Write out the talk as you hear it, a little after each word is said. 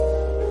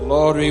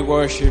Lord, we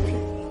worship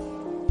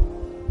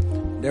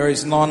you. There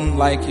is none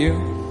like you.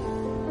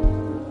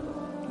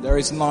 There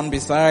is none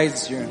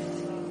besides you.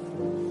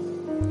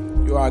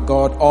 You are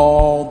God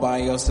all by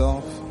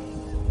yourself.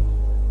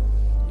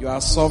 You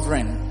are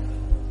sovereign.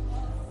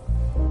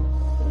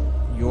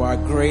 You are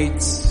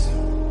great.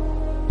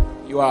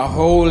 You are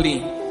holy.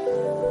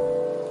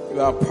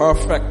 You are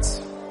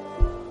perfect.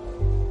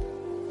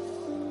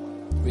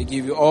 We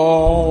give you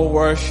all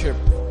worship,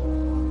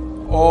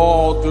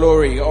 all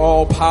glory,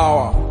 all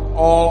power,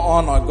 all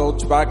honor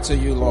goes back to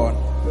you, Lord.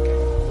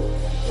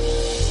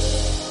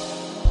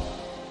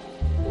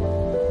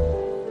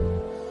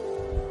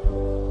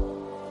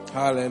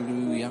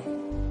 Hallelujah.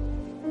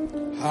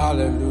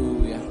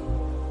 Hallelujah.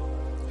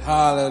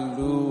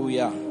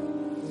 Hallelujah.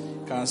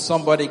 Can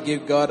somebody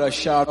give God a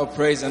shout of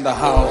praise in the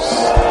house?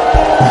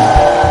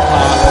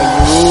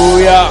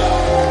 Hallelujah.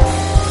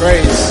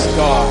 Praise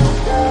God.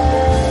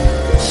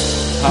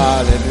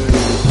 Hallelujah.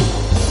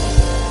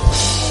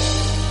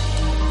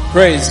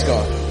 Praise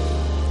God.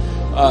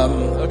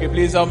 Okay,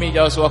 please help me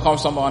just welcome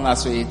someone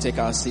as we take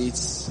our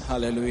seats.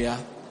 Hallelujah.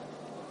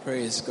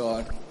 Praise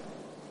God.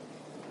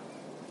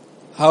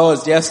 How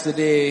was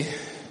yesterday?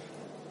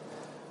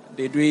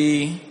 Did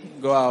we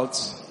go out?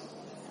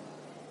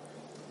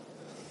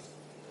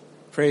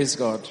 Praise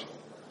God.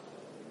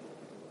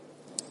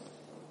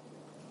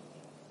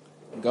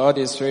 God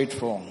is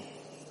faithful.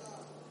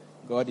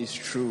 God is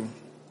true.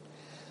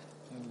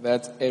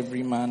 Let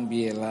every man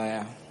be a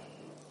liar.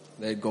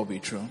 Let God be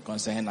true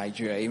concerning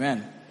Nigeria.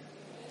 Amen.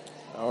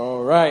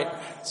 All right.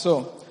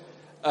 So,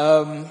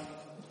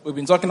 we've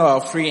been talking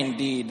about free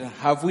indeed.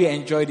 Have we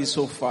enjoyed it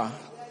so far?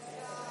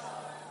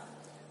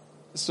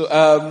 So,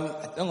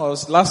 I think it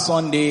was last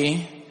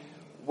Sunday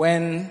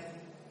when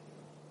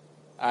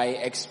I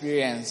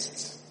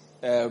experienced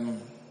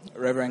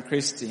Reverend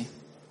Christie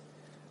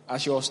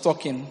as she was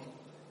talking.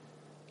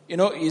 You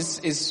know,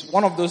 it's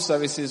one of those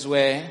services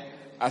where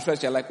at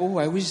first you're like, oh,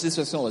 I wish this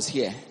person was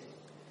here.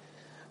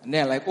 And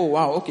then like, oh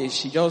wow, okay,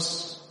 she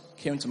just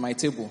came to my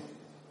table.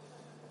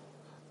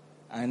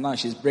 And now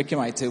she's breaking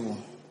my table.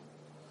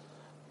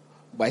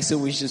 But I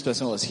still wish this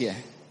person was here.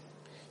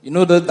 You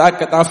know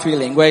that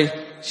feeling where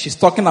she's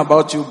talking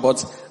about you,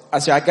 but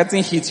as you are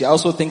getting hit, you're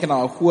also thinking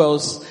about who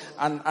else.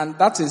 And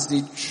that is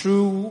the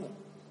true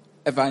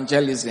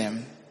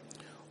evangelism,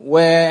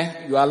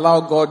 where you allow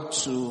God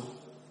to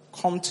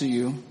come to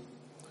you,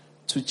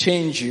 to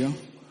change you.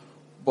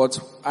 But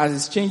as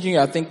it's changing, you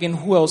are thinking,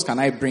 who else can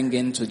I bring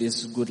into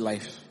this good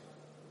life?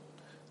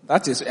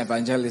 That is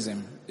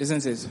evangelism,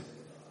 isn't it?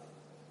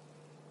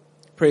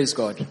 Praise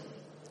God.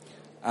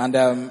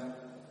 And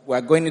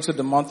we're going into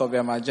the month of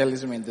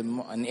evangelism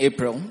in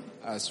April,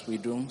 as we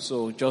do.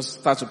 So just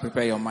start to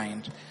prepare your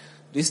mind.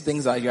 These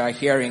things that you are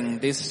hearing,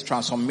 this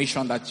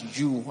transformation that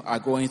you are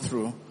going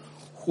through,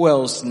 who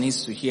else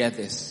needs to hear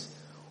this?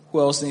 Who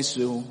else needs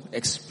to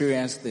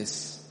experience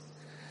this?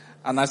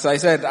 And as I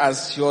said,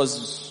 as she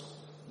was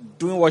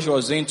doing what she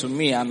was doing to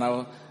me, and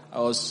I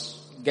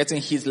was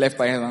getting hit left,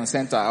 right, and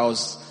center, I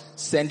was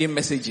sending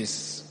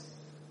messages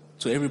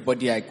to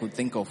everybody I could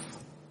think of.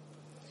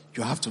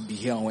 You have to be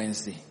here on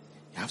Wednesday.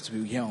 You have to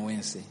be here on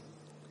Wednesday.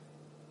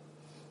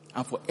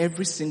 And for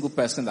every single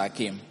person that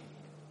came,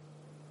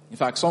 in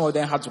fact, some of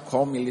them had to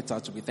call me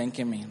later to be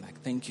thanking me, like,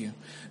 thank you.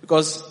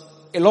 Because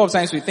a lot of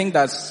times we think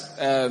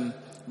that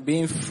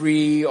being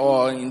free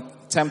or in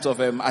terms of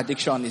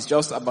addiction is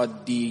just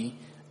about the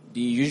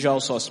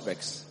usual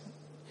suspects.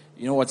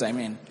 You know what I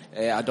mean?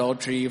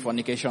 Adultery,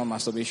 fornication,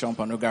 masturbation,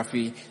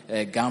 pornography,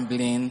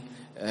 gambling.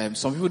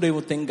 Some people don't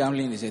even think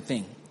gambling is a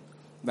thing.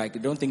 Like, they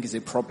don't think it's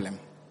a problem.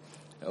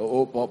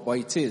 But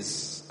it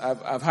is.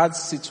 I've had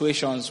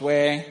situations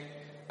where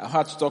I've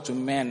had to talk to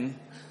men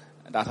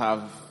that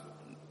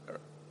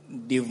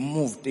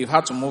they've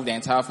had to move their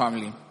entire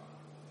family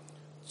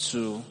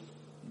to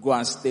go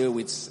and stay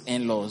with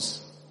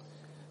in-laws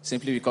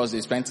simply because they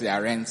spent their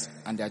rent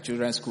and their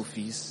children's school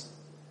fees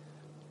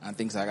and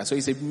things like that. So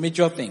it's a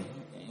major thing,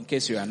 in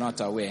case you are not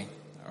aware.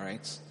 All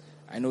right?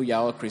 I know you're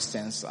all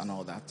Christians and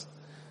all that.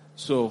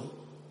 So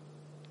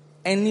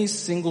any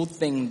single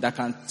thing that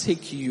can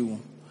take you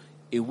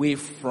away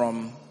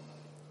from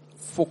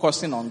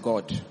focusing on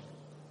God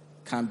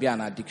can be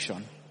an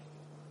addiction.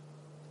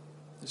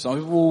 Some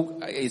people,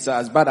 it's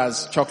as bad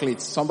as chocolate.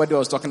 Somebody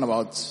was talking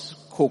about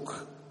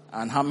Coke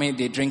and how many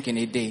they drink in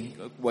a day.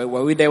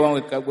 Were we there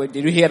when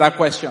did you hear that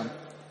question?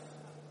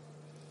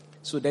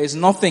 So there is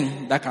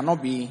nothing that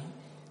cannot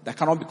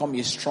become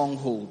a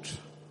stronghold,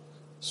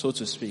 so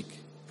to speak.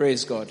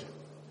 Praise God.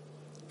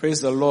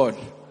 Praise the Lord.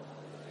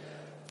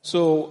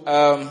 So,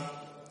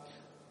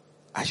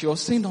 as you were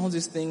saying all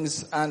these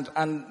things,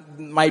 and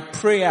my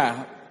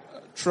prayer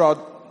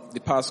throughout the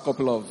past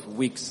couple of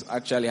weeks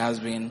actually has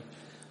been,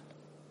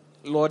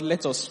 Lord,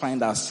 let us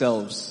find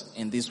ourselves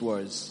in these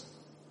words.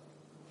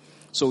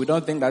 So we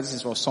don't think that this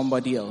is for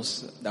somebody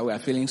else that we are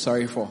feeling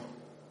sorry for.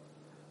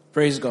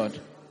 Praise God.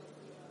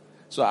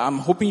 So I'm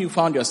hoping you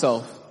found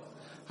yourself.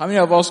 How many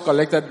of us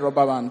collected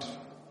rubber band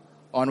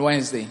on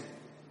Wednesday?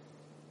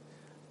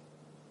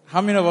 How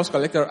many of us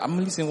collected? I'm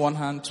only seeing one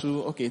hand,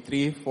 two, okay,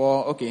 three,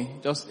 four, okay,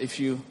 just a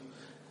few.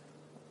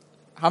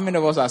 How many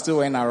of us are still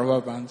wearing our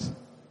rubber bands?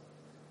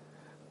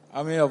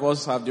 How many of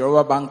us have the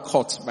rubber band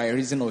cut by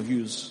reason of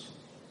use?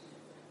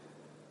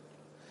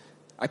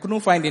 I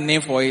couldn't find a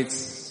name for it.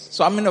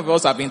 So how many of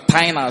us have been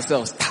tying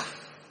ourselves?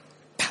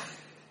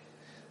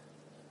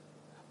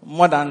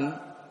 More than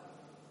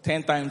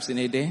 10 times in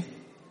a day?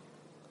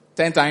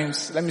 10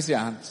 times, let me see your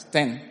hands.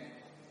 10.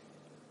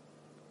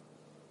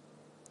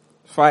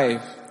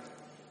 5.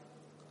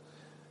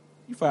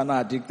 If I'm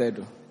not addicted,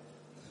 though.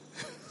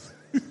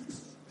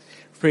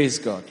 Praise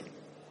God.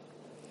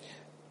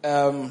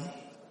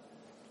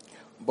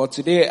 But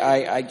today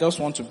I just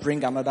want to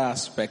bring another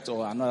aspect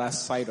or another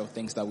side of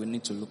things that we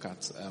need to look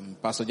at.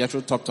 Pastor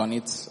Jethro talked on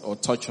it or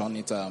touched on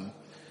it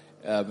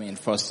in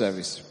first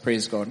service.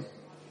 Praise God.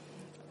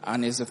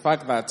 And it's the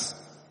fact that,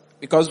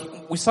 because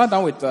we sat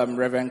down with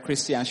Reverend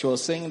Christy and she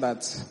was saying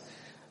that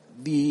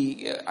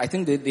I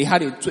think they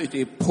had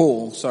a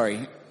poll,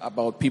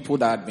 about people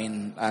that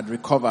had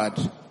recovered,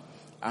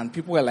 and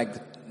people were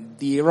like,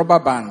 the rubber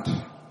band,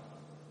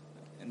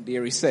 and the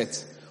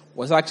reset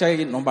was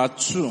actually number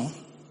 2,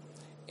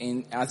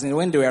 as in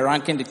when they were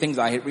ranking the things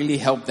that really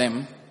helped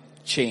them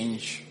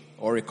change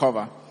or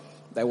recover.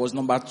 That was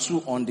number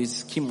 2 on the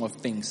scheme of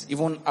things,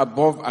 even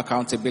above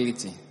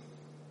accountability.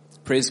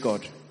 Praise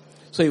God.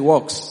 So it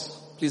works.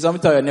 Please let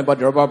me tell your neighbor,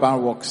 the rubber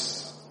band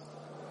works.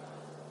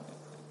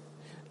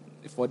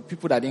 For the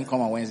people that didn't come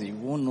on Wednesday, you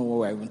won't know what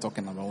we're even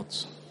talking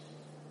about.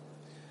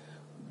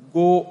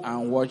 Go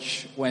and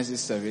watch Wednesday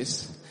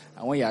service,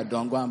 and when you are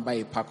done, go and buy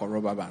a pack of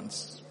rubber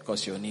bands,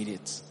 because you'll need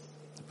it.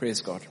 Praise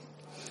God.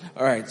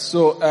 Alright,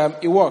 so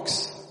it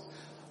works.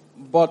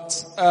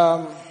 But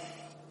a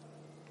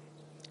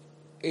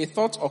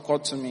thought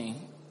occurred to me,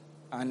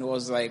 and it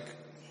was like,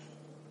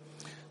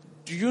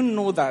 do you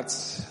know that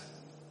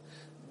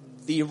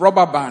the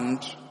rubber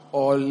band,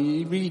 or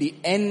really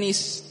any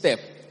step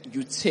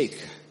you take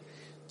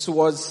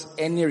towards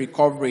any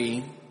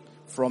recovery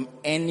from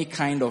any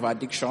kind of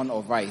addiction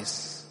or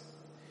vice,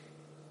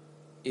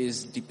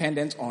 is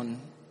dependent on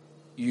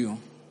you?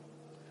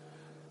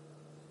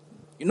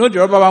 You know, the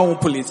rubber band won't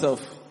pull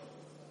itself.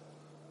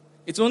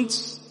 It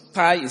won't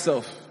tie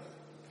itself.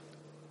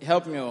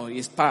 Help me, or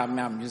it's tie me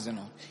I'm using.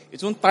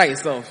 It won't tie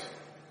itself.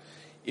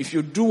 If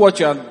you do what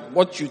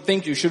you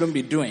think you shouldn't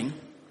be doing,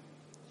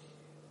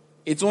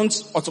 it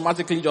won't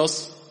automatically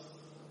just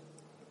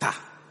tie.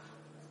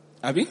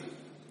 Abi?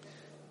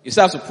 You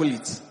still have to pull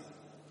it.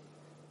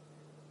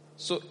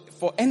 So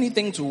for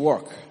anything to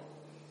work,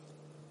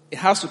 it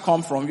has to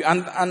come from you.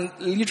 And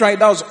literally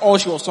that was all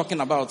she was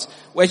talking about.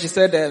 Where she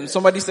said,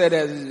 somebody said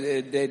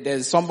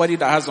there's somebody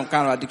that has some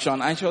kind of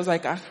addiction. And she was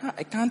like,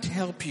 I can't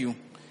help you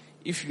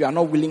if you are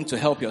not willing to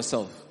help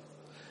yourself.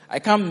 I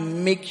can't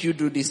make you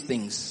do these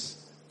things.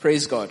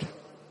 Praise God.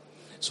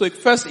 So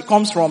first it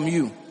comes from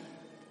you.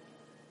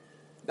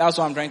 That's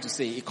what I'm trying to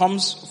say. It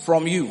comes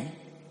from you.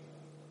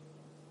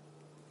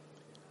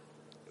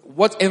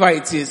 Whatever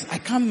it is, I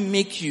can't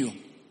make you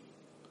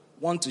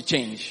want to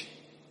change.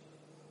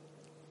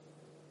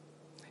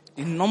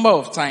 The number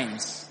of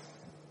times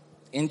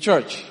in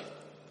church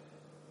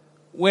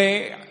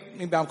where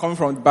maybe I'm coming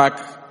from the back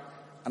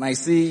and I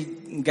see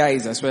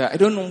guys as well. I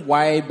don't know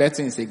why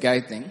betting is a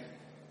guy thing.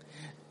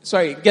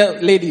 Sorry,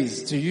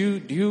 ladies, do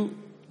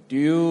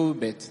you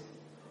bet?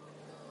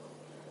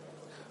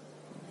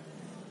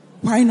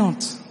 Why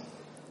not?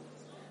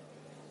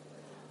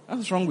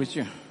 What's wrong with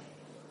you?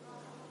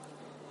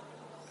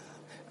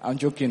 I'm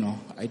joking, no.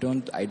 I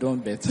don't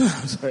bet.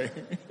 I'm sorry.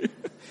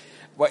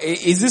 But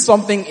is this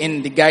something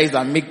in the guys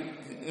that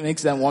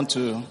makes them want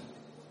to?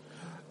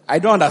 I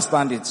don't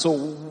understand it.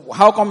 So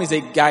how come it's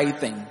a guy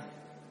thing?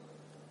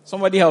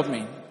 Somebody help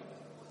me.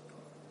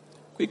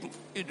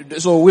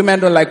 So women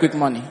don't like quick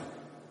money.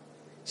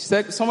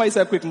 Somebody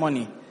said quick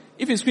money.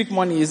 If it's quick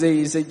money,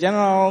 it's a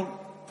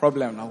general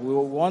problem. Now we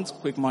want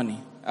quick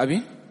money.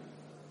 Abi?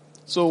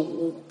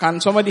 So can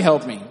somebody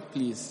help me,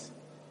 please?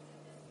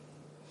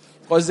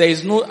 Because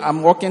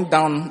I'm walking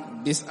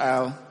down this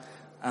aisle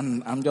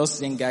and I'm just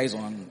seeing guys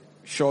on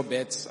sure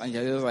bets and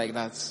you're just like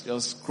that,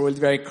 just scroll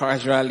very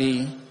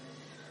casually.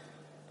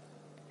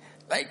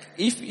 Like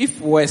if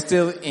we're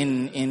still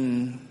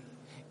in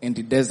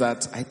the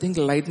desert, I think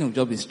lightning will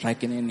just be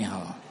striking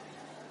anyhow.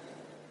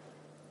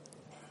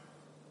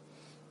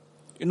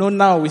 You know,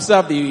 now we still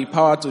have the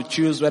power to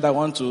choose whether I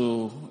want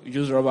to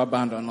use rubber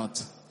band or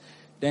not.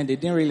 Then they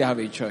didn't really have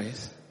a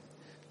choice.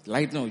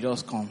 Lightning will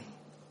just come.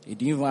 They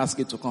didn't even ask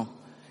it to come.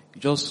 You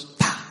just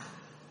ta.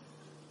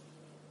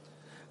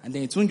 And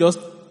then it won't just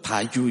ta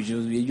you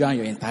and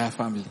your entire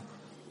family.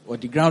 Or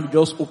the ground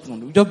will just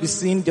open. You'll just be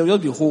seeing, there will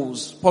just be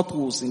holes,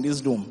 potholes in this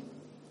dome.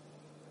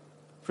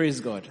 Praise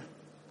God.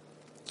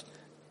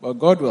 But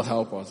God will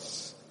help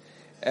us.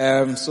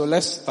 So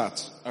let's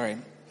start. Alright.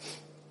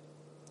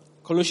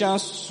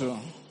 Colossians 2.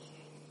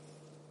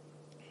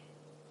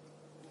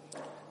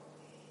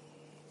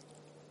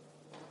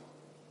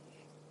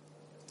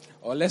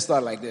 Or let's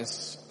start like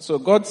this. So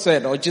God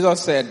said, or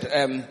Jesus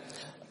said,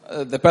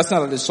 the person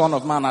that the Son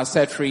of Man has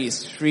set free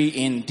is free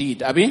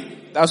indeed.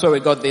 Abi? That's where we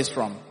got this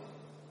from.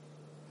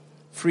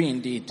 Free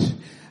indeed.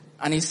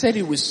 And he said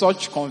it with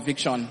such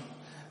conviction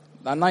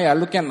that now you're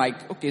looking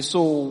like, okay,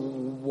 so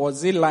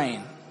was he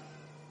lying?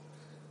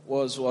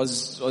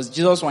 Was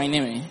Jesus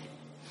whining me?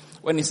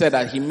 When he said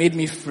that he made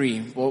me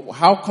free, well,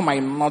 how come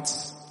I'm not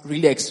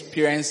really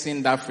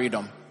experiencing that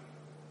freedom?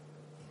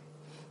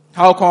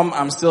 How come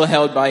I'm still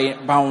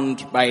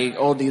bound by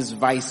all these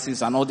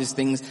vices and all these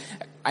things?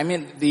 I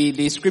mean,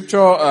 the scripture,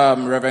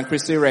 Reverend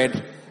Christy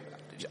read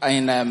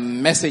in a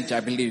Message, I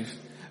believe.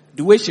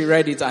 The way she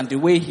read it and the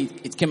way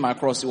it came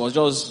across, it was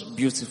just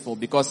beautiful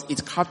because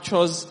it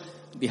captures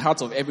the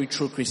heart of every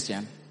true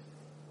Christian.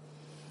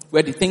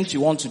 Where the things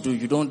you want to do,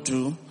 you don't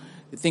do.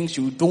 The things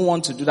you don't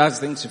want to do, that's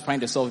the things you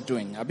find yourself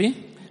doing.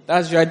 Abi?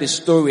 That's right, the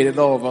story with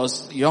a lot of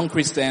us, young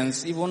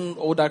Christians, even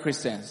older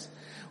Christians.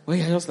 Where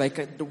you're just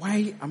like,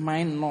 why am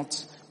I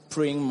not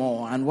praying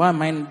more? And why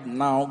am I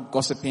now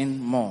gossiping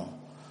more?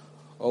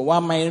 Or why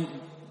am I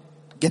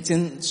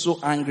getting so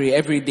angry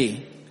every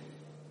day?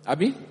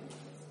 Abi?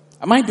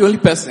 Am I the only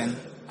person?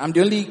 I'm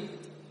the only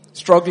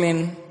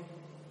struggling,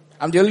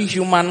 I'm the only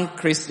human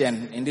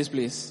Christian in this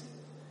place.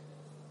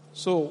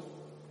 So,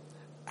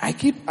 I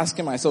keep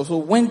asking myself, so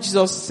when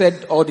Jesus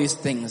said all these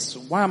things,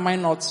 why am I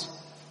not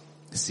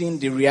seeing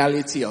the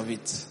reality of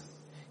it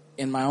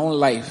in my own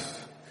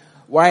life?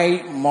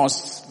 Why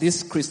must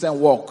this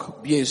Christian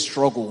walk be a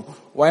struggle?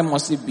 Why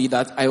must it be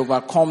that I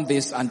overcome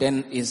this and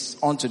then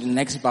it's on to the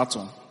next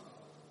battle?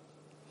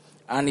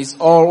 And it's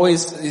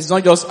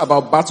not just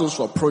about battles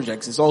for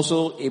projects, it's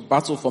also a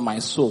battle for my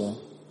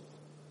soul.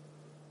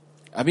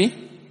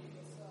 Abi?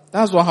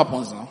 That's what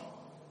happens now.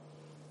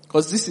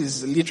 Because this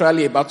is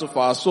literally a battle for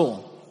our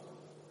soul.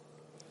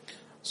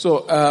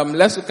 So,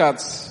 let's start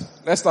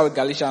with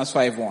Galatians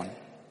 5:1.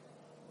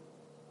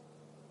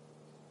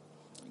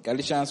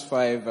 Galatians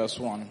 5 verse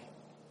 1.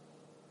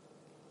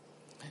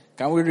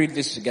 Can we read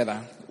this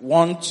together?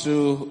 1,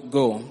 2,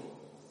 go.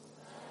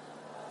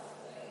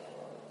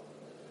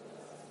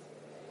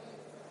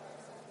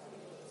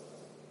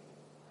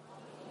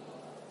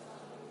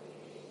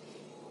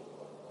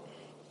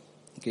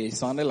 Okay, it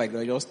sounded like there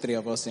were just 3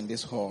 of us in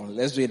this hall.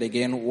 Let's do it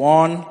again.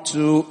 1,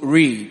 2,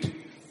 read.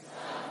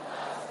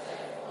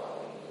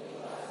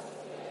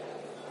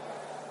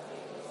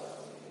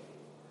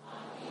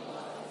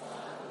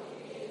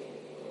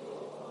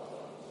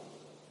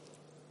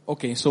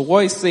 Okay, so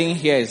what he's saying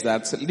here is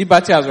that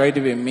liberty has already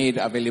been made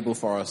available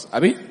for us.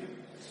 Abi?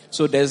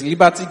 So there's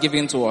liberty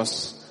given to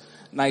us.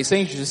 Now he's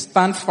saying you should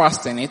stand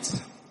fast in it.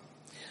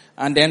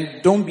 And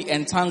then don't be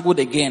entangled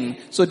again.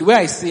 So the way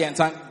I see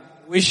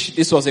wish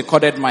this was a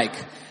corded mic.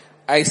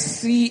 I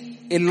see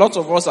a lot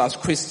of us as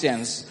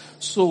Christians.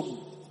 So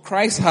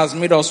Christ has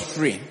made us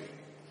free.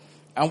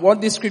 And what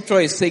this scripture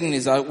is saying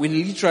is that we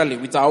literally,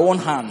 with our own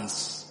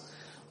hands,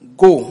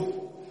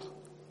 go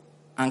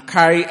and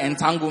carry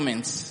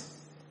entanglements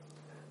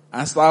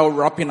and start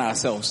wrapping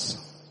ourselves.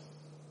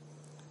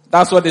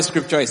 That's what this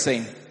scripture is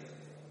saying.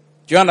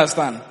 Do you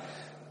understand?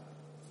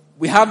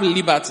 We have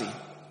liberty.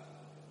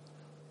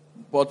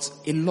 But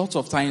a lot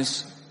of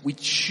times we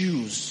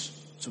choose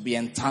to be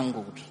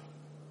entangled.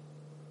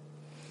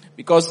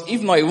 Because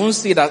if not, it won't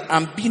say that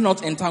and be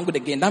not entangled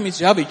again. That means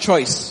you have a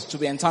choice to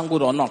be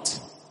entangled or not.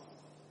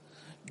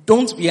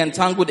 Don't be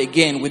entangled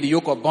again with the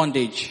yoke of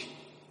bondage.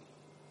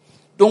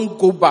 Don't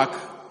go back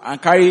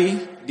and carry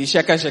the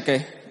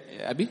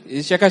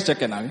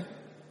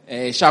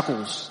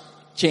shackles,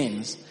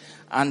 chains,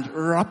 and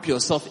wrap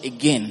yourself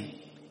again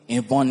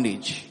in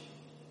bondage.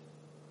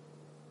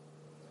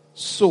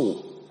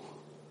 So,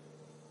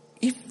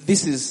 if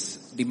this is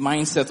the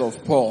mindset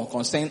of Paul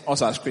concerning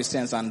us as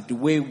Christians and the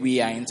way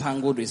we are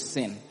entangled with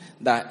sin,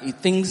 that he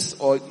thinks,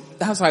 or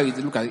that's how you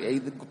look at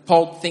it,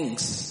 Paul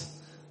thinks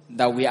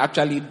that we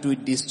actually do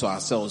this to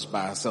ourselves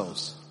by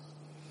ourselves,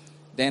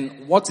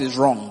 then what is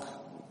wrong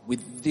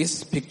with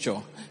this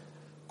picture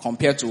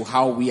compared to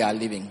how we are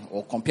living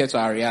or compared to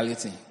our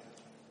reality?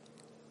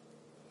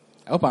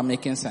 I hope I'm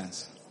making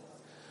sense.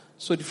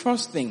 So the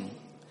first thing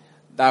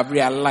that I've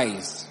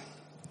realized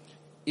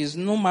is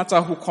no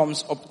matter who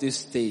comes up this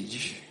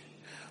stage,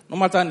 no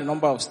matter the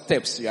number of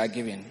steps you are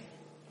giving,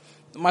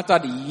 no matter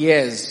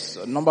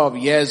the number of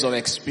years of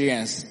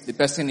experience the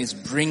person is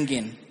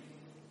bringing,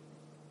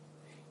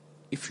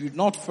 if you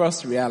not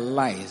first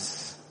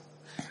realize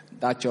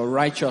that your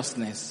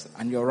righteousness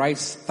and your right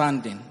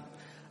standing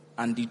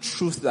and the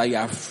truth that you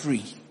are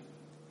free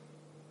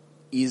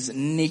is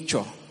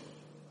nature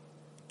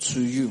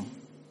to you,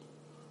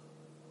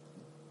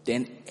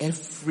 then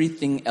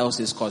everything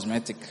else is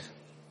cosmetic.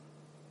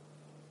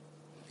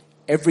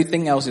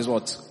 Everything else is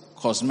what?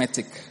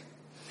 Cosmetic.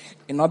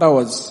 In other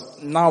words,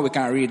 now we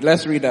can read.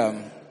 Let's read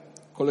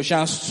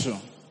Colossians 2.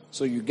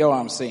 So you get what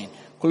I'm saying.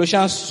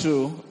 Colossians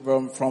 2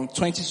 from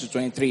 20 to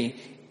 23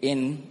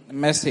 in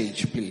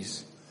Message,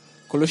 please.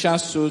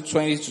 Colossians 2,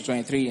 20 to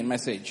 23 in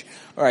Message.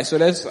 Alright, so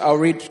I'll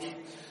read.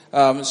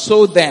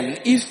 So then,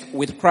 if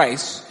with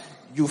Christ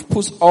you've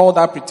put all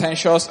that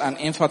pretentious and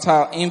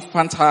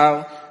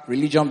infantile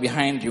religion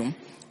behind you,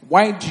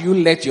 why do you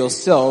let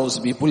yourselves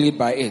be bullied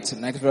by it?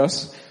 Next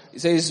verse.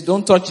 It says,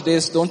 don't touch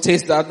this, don't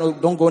taste that, no,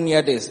 don't go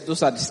near this.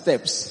 Those are the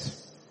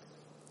steps.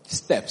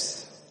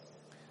 Steps.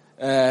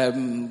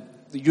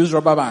 Use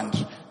rubber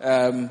band.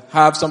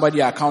 Have somebody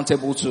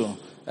accountable to.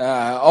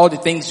 All the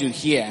things you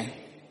hear.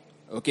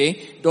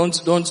 Okay?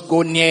 Don't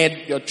go near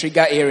your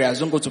trigger areas.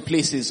 Don't go to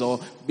places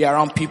or be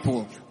around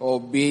people or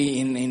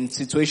be in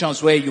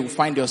situations where you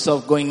find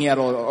yourself going near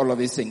all of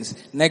these things.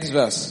 Next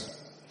verse.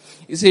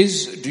 It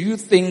says, do you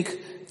think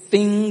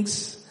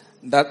things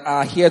that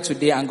are here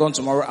today and gone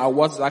tomorrow are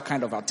worth that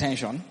kind of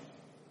attention?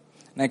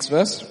 Next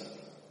verse.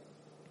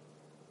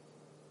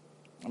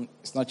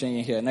 It's not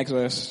changing here. Next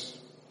verse.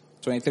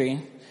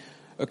 23.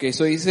 Okay,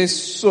 so it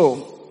says,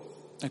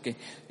 it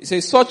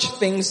says, such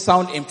things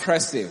sound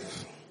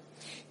impressive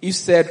if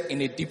said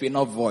in a deep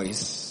enough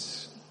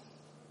voice.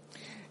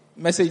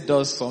 Message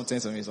does something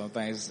to me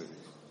sometimes.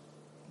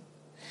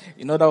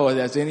 In other words,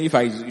 they're saying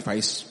if I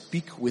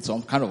speak with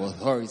some kind of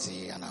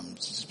authority and I'm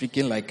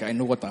speaking like I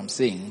know what I'm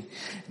saying,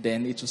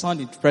 then it will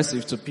sound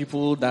impressive to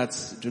people that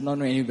do not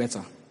know any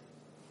better.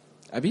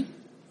 Abi?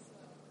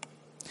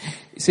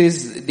 It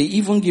says they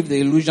even give the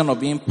illusion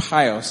of being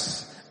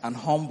pious and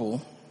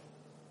humble.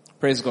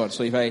 Praise God.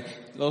 So if I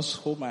just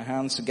hold my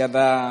hands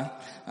together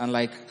and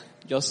like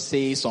just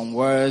say some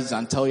words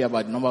and tell you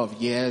about the number of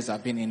years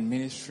I've been in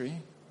ministry.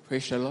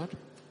 Praise the Lord.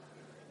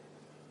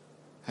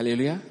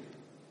 Hallelujah.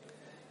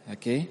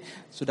 Okay.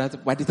 So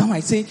that by the time I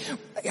say,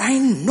 I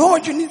know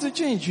you need to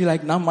change, you're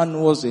like, that man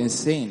was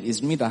insane.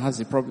 It's me that has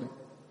the problem.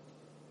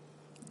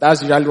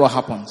 That's usually what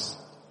happens.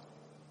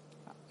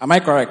 Am I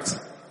correct?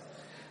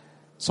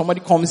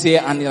 Somebody comes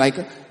here and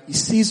he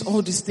sees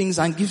all these things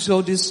and gives you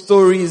all these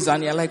stories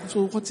and you're like,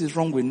 so what is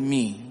wrong with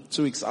me?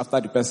 2 weeks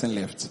after the person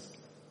left.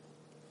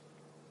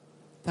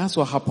 That's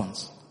what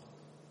happens.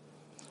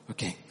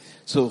 Okay.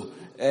 So,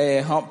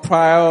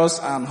 pious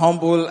and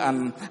humble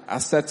and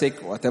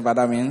ascetic, whatever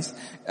that means.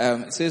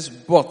 It says,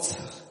 but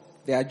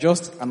they are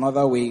just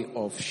another way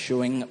of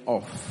showing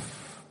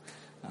off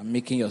and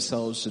making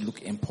yourselves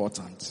look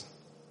important.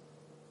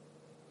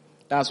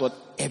 That's what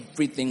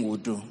everything will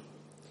do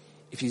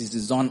if it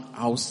is done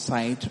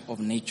outside of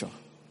nature.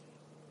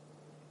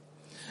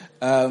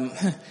 I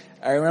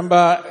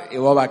remember a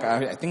while back,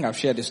 I think I've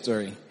shared this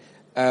story.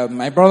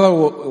 My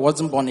brother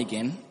wasn't born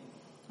again.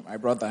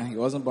 He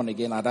wasn't born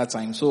again at that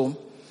time. So,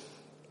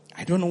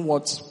 I don't know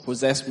what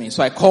possessed me.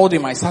 So I called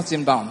him, I sat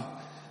him down,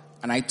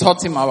 and I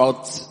taught him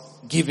about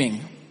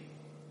giving.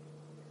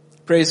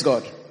 Praise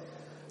God.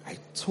 I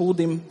told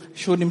him,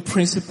 showed him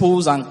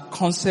principles and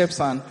concepts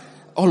and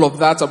all of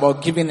that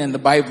about giving in the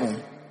Bible.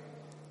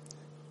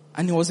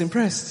 And he was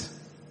impressed.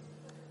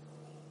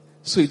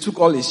 So he took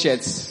all his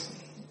shirts.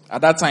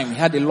 At that time, he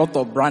had a lot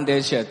of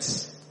branded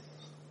shirts.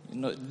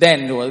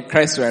 Then the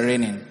Christ were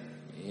reigning.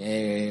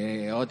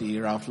 All the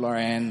Ralph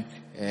Lauren,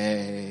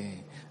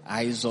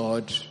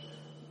 Izod.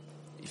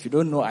 If you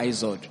don't know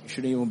Izod, you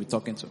shouldn't even be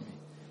talking to me.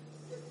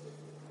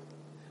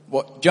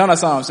 But do you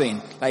understand what I'm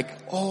saying? Like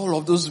all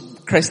of those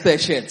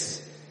crested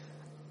shirts.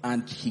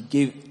 And he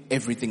gave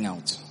everything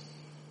out.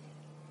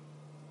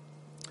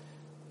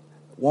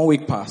 1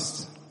 week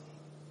passed.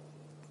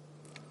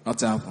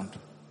 Nothing happened.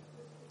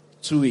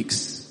 2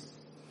 weeks.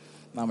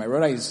 Now my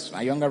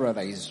younger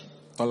brother is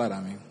taller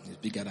than me. He's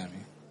bigger than me.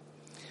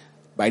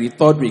 By the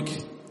 3rd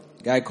week,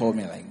 guy called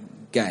me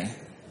like, guy,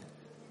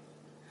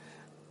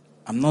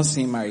 I'm not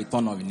seeing my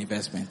return of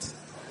investment.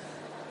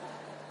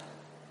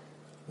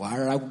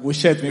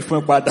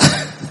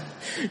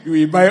 You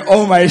will buy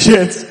all my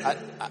shirts.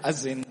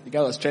 As in, the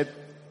guy was straight.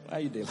 Why are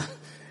you there?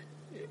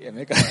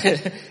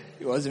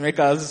 He was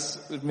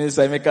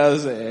Mr.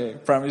 Emeka's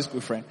primary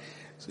school friend.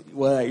 So,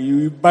 well, you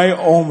will buy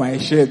all my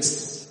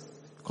shirts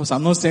because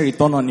I'm not seeing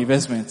return on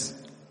investment.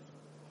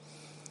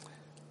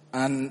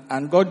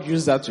 And God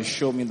used that to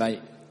show me that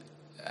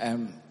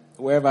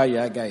wherever you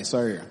are, guys,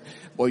 sorry,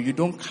 but you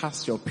don't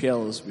cast your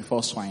pearls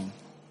before swine.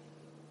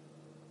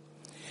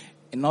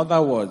 In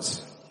other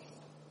words,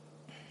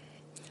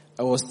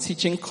 I was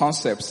teaching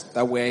concepts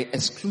that were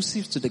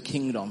exclusive to the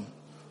kingdom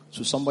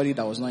to somebody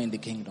that was not in the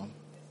kingdom.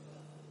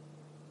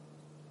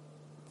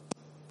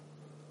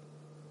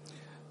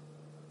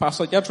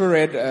 Pastor Jethro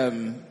read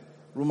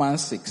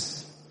Romans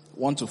 6,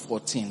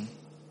 1-14.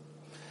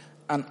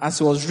 And as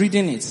he was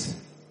reading it,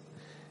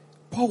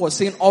 Paul was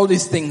saying all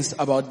these things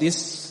about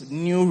this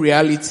new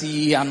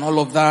reality and all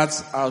of that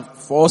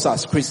for us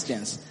as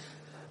Christians.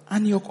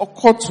 And it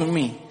occurred to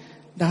me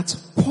that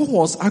Paul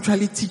was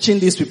actually teaching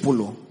these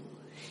people.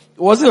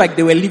 It wasn't like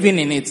they were living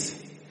in it.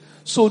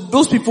 So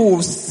those people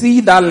will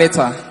see that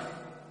letter.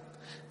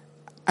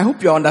 I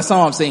hope you understand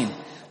what I'm saying.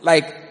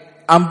 Like,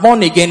 I'm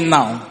born again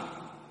now.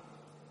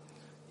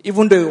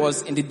 Even though it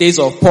was in the days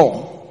of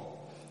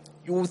Paul.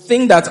 You would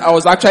think that I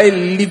was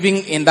actually living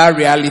in that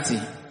reality.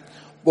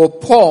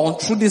 But Paul,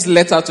 through this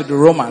letter to the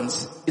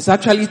Romans, is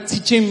actually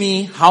teaching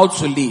me how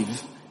to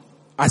live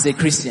as a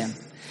Christian.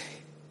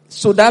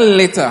 So that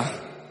letter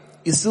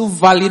is still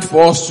valid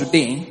for us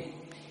today.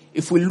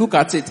 If we look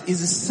at it,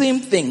 it's the same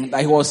thing that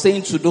he was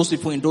saying to those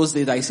people in those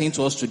days that he's saying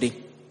to us today.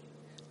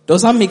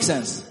 Does that make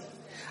sense?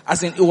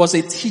 As in, it was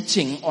a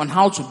teaching on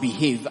how to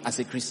behave as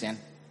a Christian.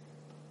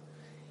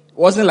 It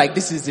wasn't like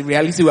this is the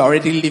reality we're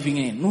already living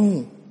in.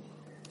 No.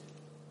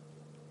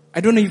 I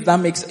don't know if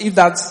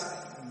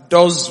that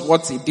does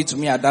what it did to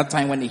me at that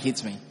time when it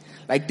hit me.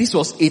 Like, this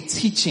was a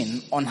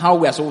teaching on how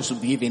we are supposed to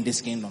behave in this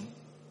kingdom.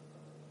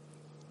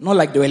 Not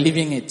like they were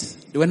living it.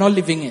 They were not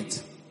living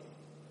it.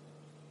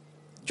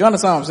 Do you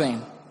understand what I'm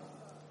saying?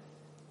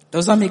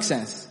 Does that make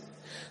sense?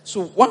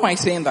 So why am I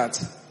saying that?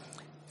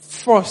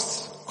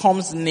 First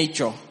comes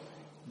nature,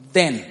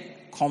 then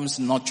comes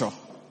nurture.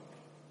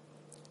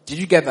 Did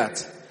you get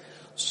that?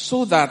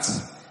 So that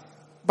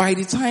by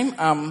the time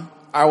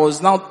I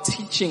was now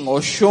teaching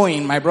or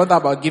showing my brother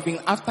about giving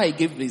after he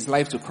gave his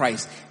life to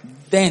Christ,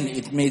 then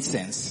it made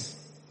sense.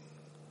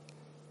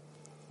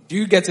 Do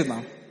you get it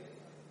now?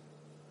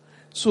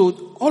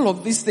 So all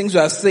of these things we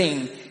are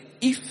saying,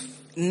 if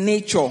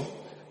nature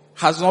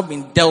has not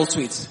been dealt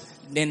with,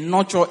 then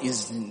nurture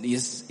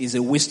is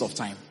a waste of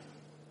time.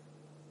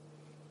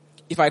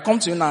 If I come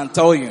to you now and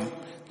tell you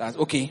that,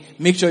 okay,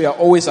 make sure you're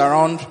always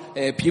around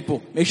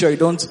people, make sure you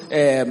don't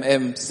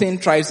sin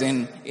thrives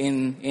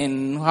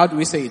in how do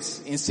we say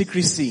it? In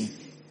secrecy.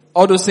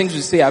 All those things we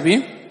say,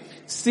 Abi.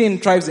 Sin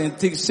thrives in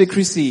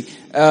secrecy.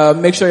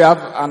 Make sure you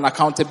have an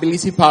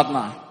accountability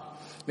partner.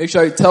 Make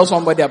sure you tell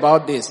somebody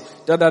about this.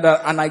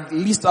 And I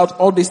list out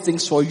all these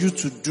things for you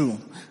to do.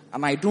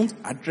 And I don't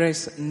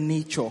address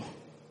nature.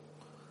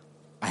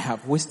 I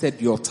have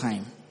wasted your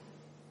time.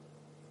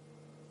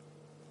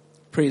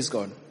 Praise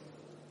God.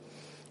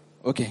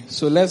 Okay,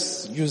 so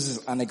let's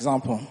use an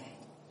example.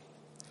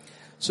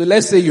 So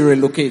let's say you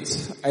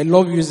relocate. I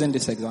love using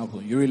this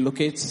example. You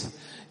relocate.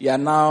 You are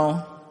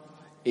now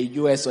a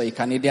US or a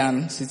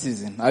Canadian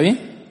citizen. Are we?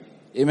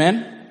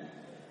 Amen?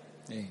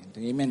 Hey,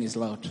 the amen is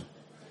loud.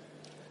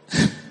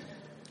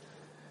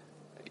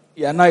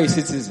 You are now a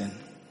citizen.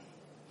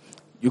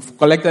 You've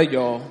collected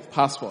your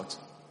passport.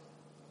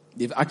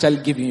 They've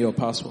actually given you your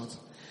passport.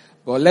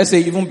 But let's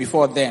say even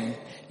before then,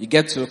 you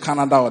get to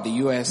Canada or the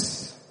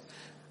US.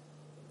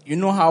 You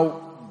know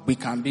how we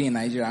can be in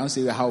Nigeria. I don't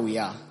say how we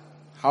are.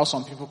 How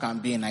some people can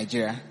be in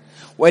Nigeria.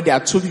 Where there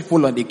are 2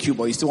 people on the queue,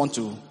 but you still want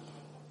to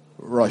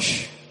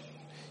rush.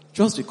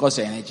 Just because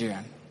you're a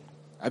Nigerian.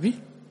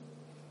 Abi?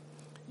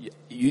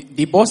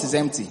 The bus is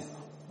empty,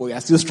 but you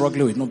are still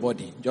struggling with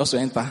nobody. Just to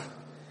enter.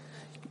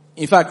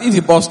 In fact, if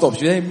the bus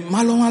stops, you say,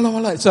 malo, malo,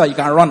 malo, so that you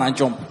can run and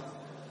jump.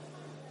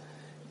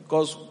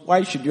 Because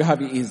why should you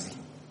have it easy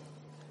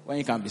when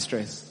you can be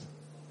stressed?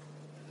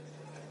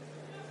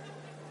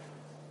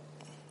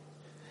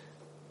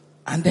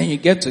 And then you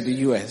get to the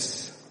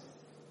US.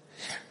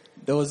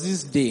 There was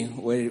this day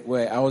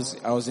where I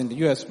was in the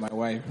US with my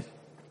wife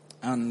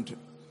and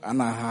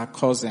her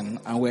cousin,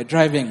 and we're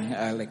driving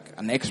like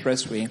an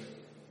expressway,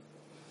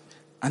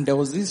 and there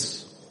was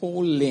this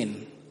whole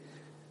lane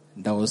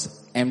that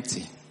was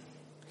empty.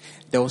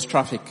 There was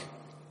traffic.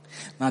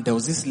 Now there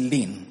was this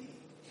lane,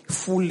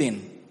 full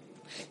lane.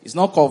 It's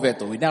not covered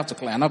though. We don't have to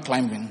climb. I'm not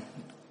climbing.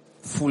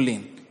 Full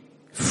lane,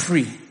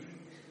 free.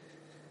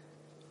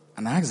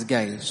 And I asked the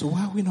guy, so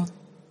why are we not?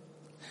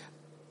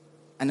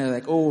 And they're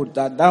like, oh,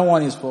 that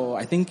one is for,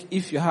 I think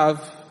if you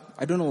have,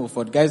 I don't know,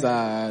 for the guys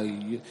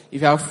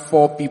if you have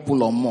 4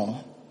 people or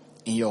more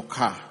in your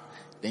car,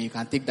 then you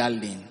can take that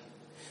lane.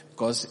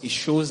 Because it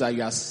shows that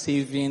you are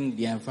saving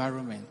the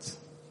environment.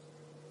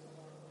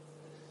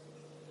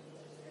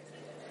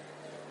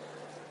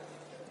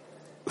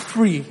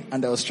 Free,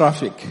 and there was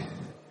traffic.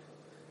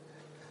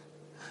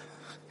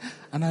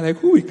 And I'm like,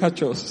 who will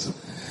catch us?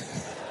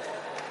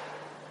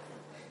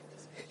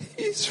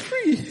 It's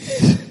free.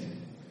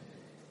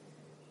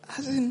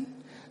 As in,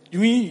 you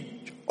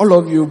mean all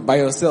of you by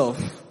yourself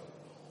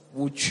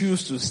would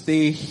choose to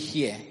stay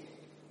here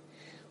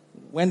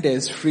when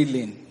there's free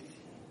lane?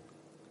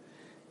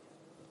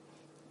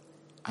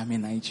 I'm a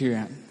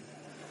Nigerian.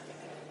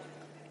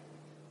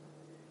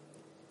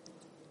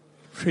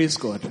 Praise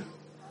God.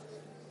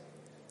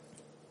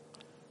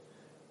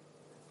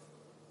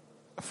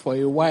 For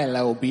a while,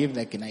 I will behave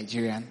like a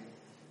Nigerian.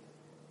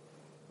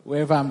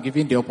 Wherever I'm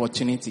given the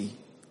opportunity.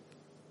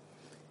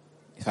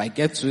 If I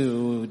get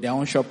to their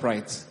own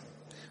ShopRite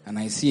and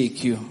I see a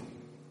queue,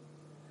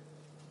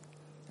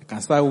 I can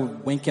start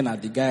winking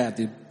at the guy at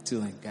the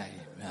till. Guy,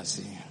 I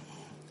see.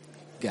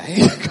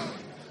 Guy,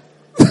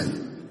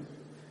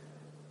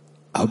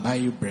 I'll buy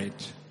you bread.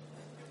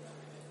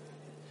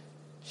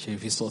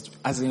 Chevy salt.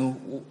 As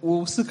in,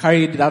 we'll still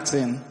carry that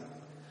thing.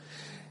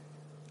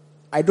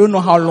 I don't know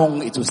how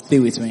long it will stay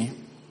with me.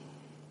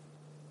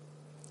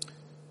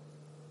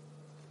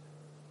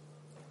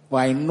 But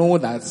I know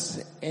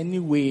that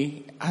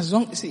anyway, as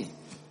long, see,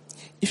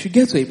 if you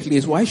get to a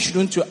place, why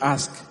shouldn't you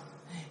ask,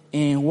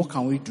 what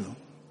can we do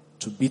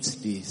to beat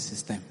the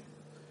system?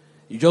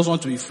 You just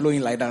want to be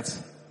flowing like that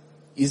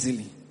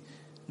easily.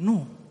 No,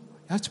 you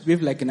have to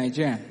behave like a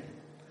Nigerian.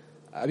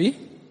 Abi?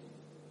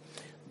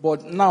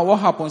 But now what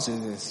happens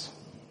is this.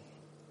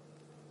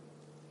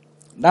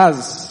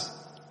 That's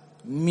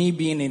me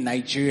being a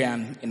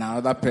Nigerian in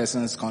another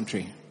person's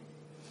country.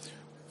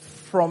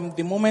 From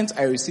the moment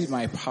I received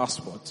my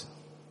passport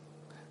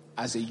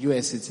as a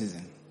U.S.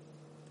 citizen,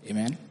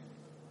 amen?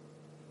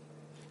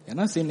 You're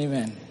not saying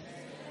amen.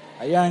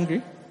 Are you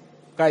angry?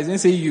 Guys,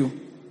 didn't say you.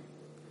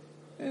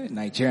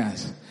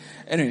 Nigerians.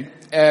 Anyway,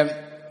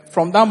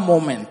 from that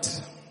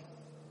moment,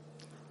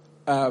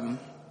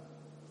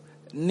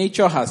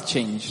 nature has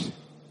changed.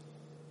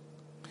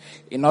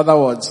 In other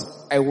words,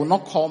 I will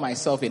not call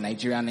myself a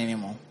Nigerian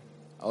anymore.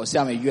 I will say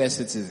I'm a U.S.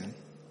 citizen.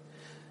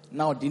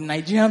 Now, the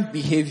Nigerian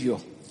behavior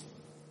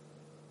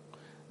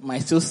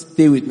might still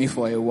stay with me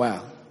for a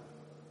while.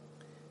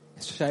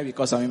 Especially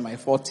because I'm in my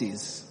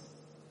 40s.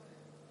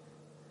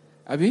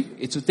 Abi,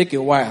 it will take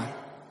a while.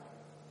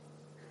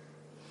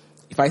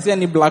 If I see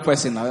any black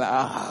person, I'll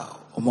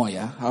be like,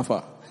 yeah, how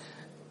far?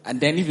 And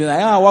then if you're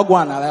like, what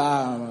one?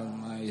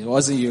 It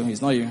wasn't you,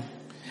 it's not you.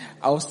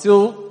 I'll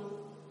still,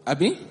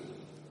 Abi?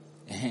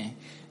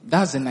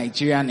 That's the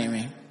Nigerian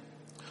name.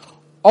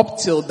 Up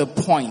till the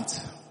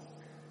point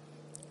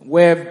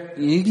where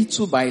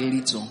little by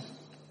little,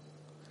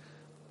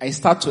 I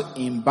start to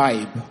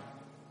imbibe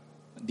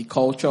the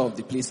culture of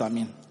the place I'm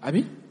in.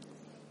 Abi?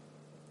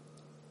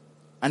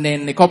 And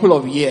then in a couple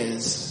of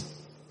years,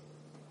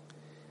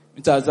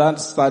 I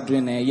start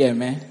doing yeah,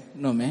 man.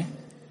 No, man.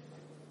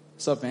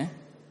 What's up, man?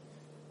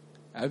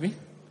 Abi?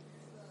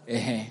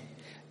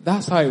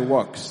 That's how it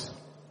works.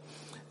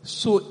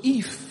 So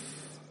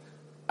if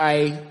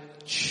I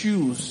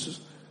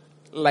choose,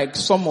 like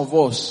some of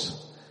us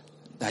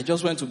that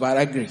just went to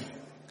Badagry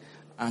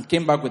and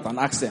came back with an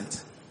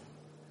accent.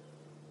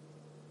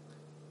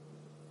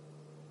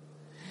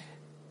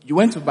 You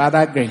went to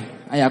Badagry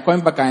and you're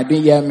coming back and you're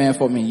doing yeah, man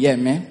for me. Yeah,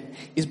 man.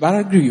 It's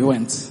Badagry you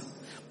went.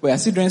 But you're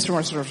still doing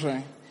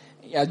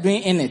you're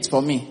doing in it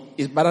for me.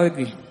 It's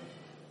Badagry.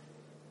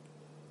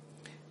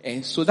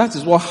 And so that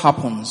is what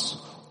happens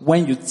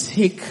when you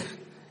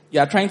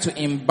are trying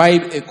to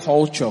imbibe a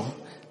culture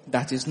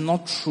that is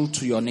not true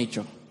to your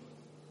nature.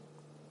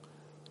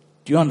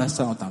 Do you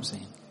understand what I'm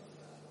saying?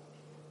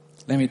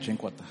 Let me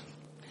drink water.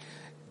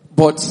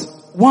 But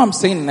what I'm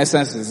saying in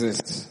essence is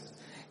this.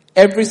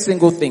 Every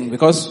single thing,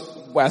 because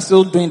we are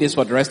still doing this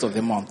for the rest of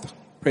the month.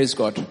 Praise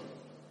God.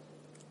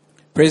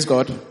 Praise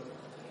God.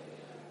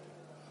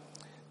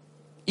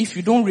 If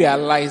you don't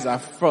realize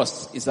that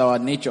first is our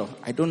nature,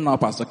 I don't know how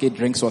Pastor K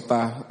drinks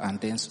water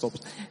and then stops.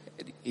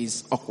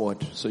 It's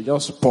awkward. So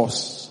just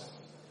pause.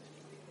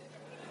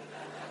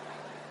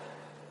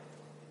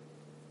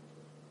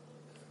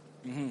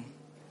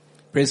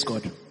 Praise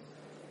God.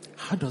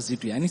 How does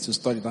it do? I need to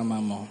study that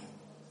man more.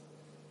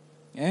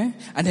 Yeah?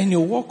 And then you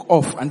walk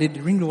off and they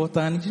drink the water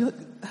and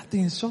that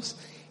thing is just,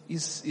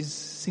 is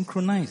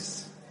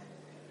synchronized.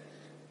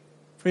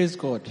 Praise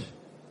God.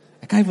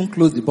 I can't even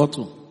close the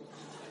bottle.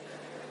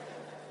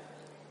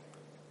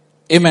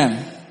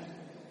 Amen.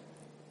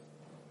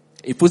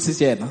 He puts it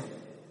here now.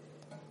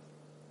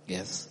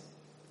 Yes.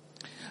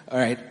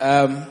 Alright.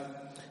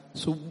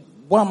 So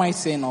why am I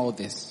saying all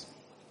this?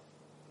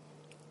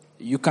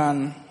 You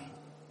can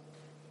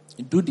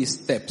do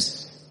these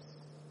steps,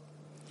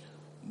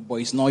 but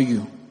it's not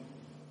you.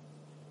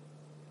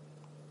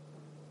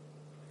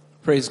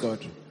 Praise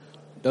God.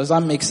 Does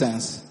that make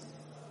sense?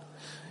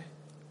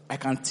 I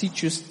can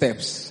teach you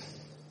steps,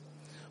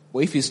 but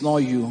if it's not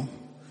you,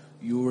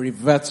 you will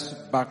revert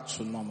back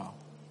to normal.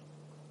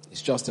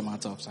 It's just a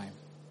matter of time.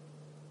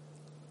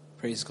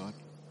 Praise God.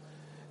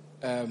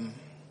 I'm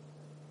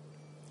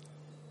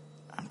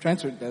trying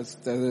to, is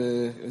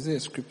there a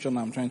scripture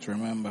now I'm trying to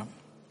remember?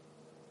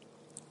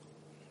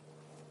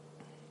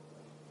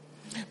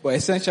 But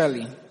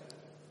essentially,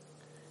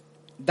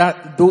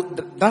 that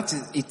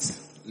is it,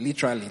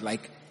 literally.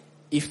 Like,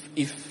 if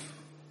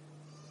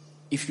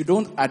you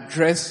don't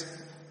address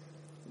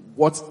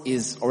what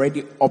is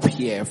already up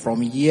here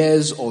from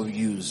years of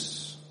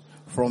use,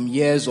 from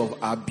years of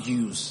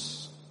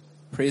abuse,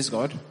 praise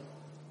God,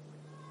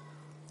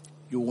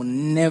 you will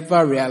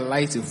never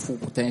realize the full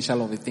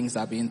potential of the things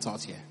that are being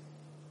taught here.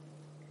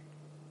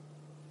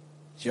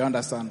 Do you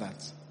understand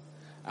that?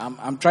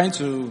 I'm trying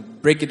to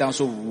break it down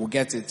so we'll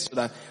get it. So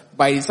that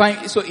by the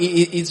time, so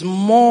it's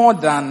more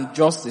than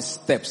just the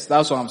steps.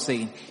 That's what I'm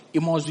saying.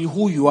 It must be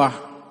who you are.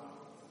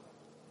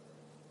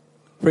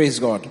 Praise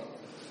God.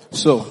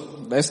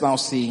 So, let's now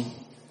see.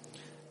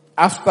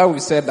 After we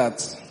said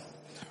that,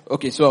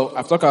 okay, so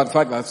I've talked about the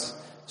fact that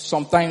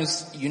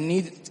sometimes you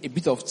need a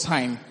bit of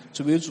time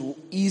to be able to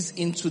ease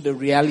into the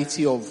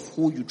reality of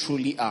who you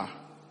truly are.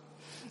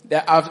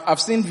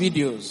 I've seen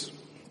videos.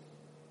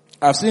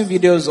 I've seen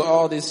videos of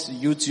all this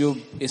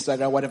YouTube,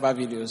 Instagram, whatever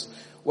videos,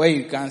 where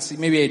you can see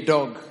maybe a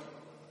dog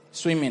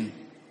swimming,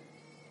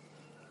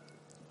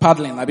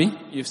 paddling, Abi.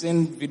 You've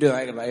seen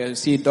videos like you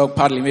see a dog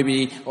paddling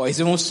maybe, or it's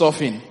even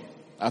surfing.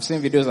 I've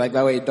seen videos like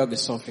that where a dog is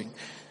surfing.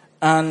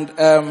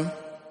 And,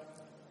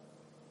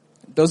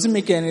 does it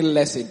make it any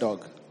less a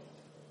dog?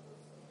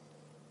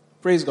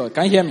 Praise God.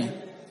 Can you hear me?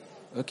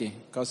 Okay,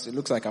 because it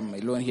looks like I'm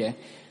alone here.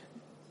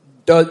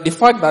 The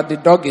fact that the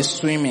dog is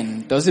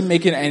swimming, does it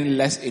make it any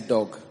less a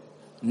dog?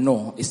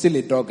 No, it's still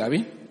a dog,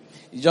 Abi.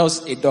 It's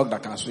just a dog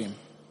that can swim.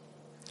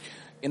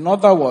 In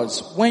other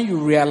words, when you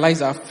realize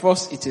that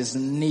first it is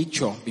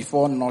nature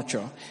before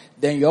nurture,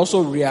 then you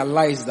also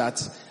realize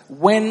that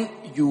when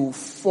you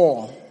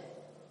fall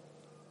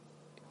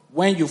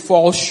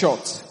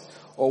short,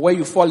 or when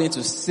you fall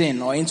into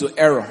sin or into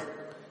error,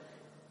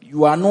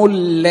 you are no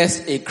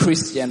less a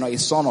Christian or a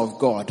son of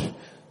God.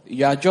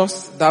 You are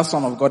just that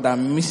son of God that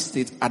missed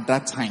it at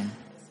that time.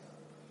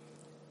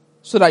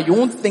 So that you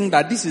won't think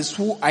that this is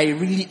who I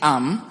really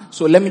am,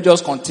 so let me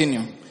just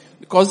continue.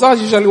 Because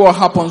that's usually what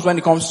happens when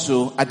it comes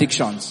to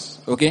addictions,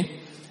 okay?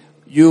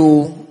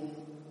 You,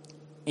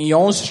 in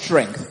your own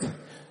strength,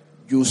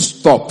 you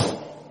stop.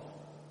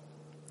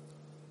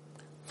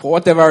 For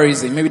whatever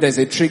reason, maybe there's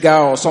a trigger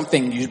or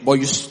something, but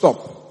you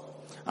stop.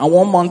 And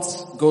 1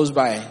 month goes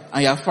by,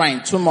 and you're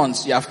fine. 2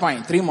 months, you're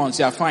fine. 3 months,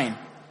 you're fine.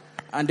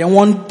 And then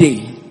one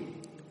day,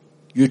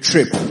 you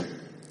trip,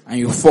 and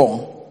you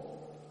fall.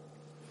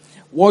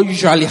 What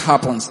usually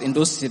happens in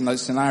those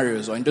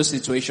scenarios or in those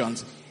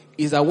situations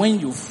is that when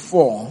you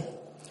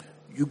fall,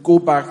 you go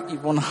back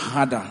even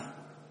harder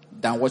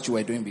than what you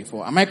were doing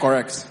before. Am I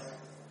correct?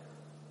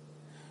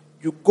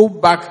 You go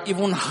back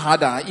even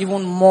harder,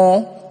 even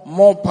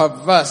more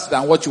perverse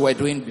than what you were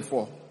doing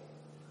before.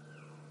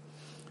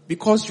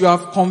 Because you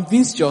have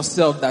convinced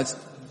yourself that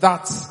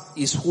that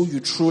is who you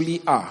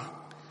truly are.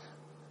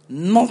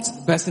 Not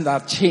the person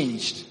that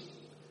changed.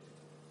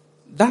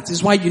 That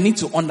is why you need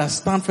to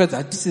understand first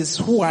that this is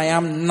who I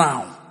am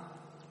now.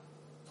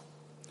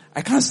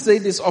 I can't say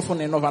this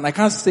often enough, and I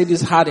can't say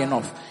this hard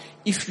enough.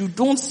 If you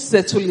don't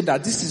settle it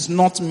that this is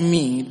not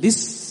me,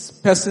 this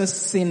person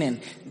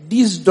sinning,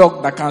 this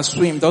dog that can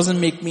swim doesn't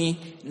make me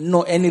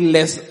no any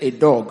less a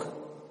dog.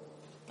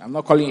 I'm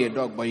not calling you a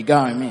dog, but you get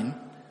what I mean.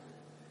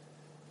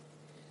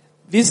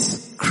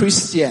 This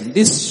Christian,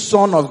 this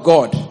son of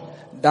God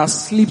that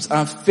sleeps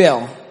and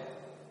fell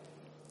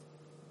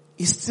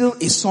is still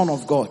a son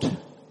of God.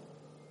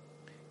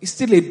 Is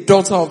still a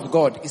daughter of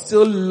God. Is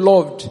still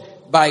loved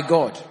by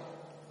God.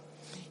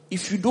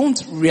 If you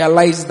don't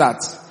realize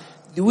that,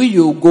 the way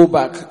you go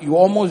back, you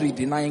almost be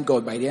denying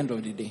God by the end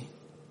of the day.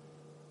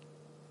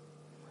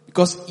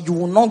 Because you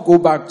will not go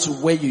back to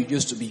where you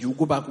used to be. You will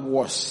go back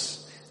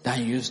worse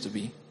than you used to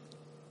be.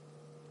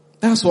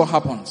 That's what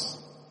happens.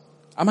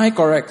 Am I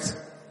correct?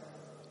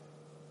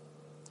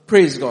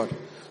 Praise God.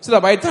 So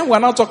that by the time we're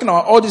not talking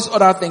about all these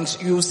other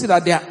things, you will see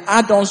that they are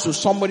add-ons to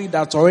somebody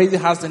that already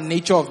has the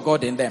nature of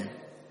God in them.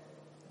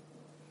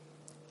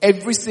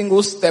 Every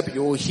single step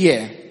you will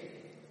hear,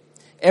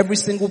 every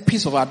single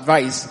piece of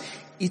advice,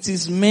 it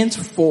is meant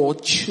for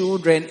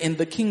children in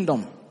the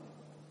kingdom.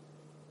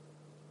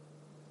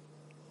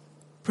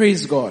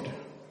 Praise God.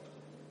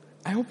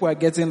 I hope we are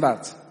getting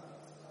that.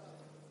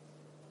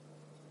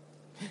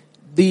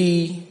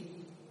 The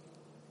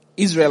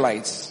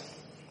Israelites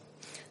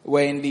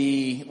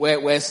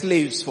were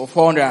slaves for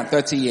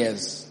 430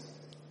 years.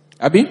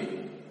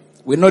 Abi?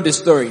 We know the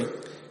story.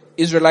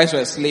 Israelites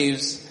were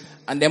slaves,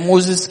 and then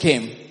Moses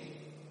came.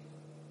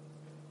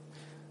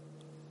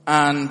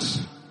 And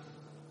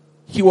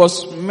he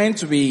was meant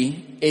to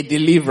be a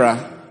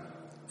deliverer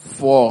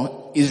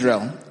for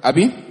Israel.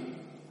 Abi?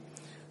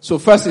 So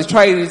first he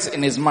tried it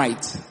in his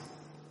might.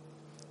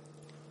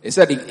 He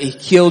said he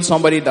killed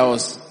somebody that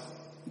was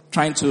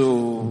trying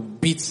to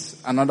beat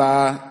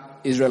another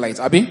Israelite.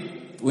 Abi?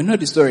 We know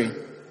the story.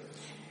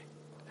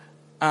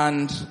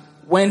 And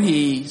when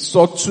he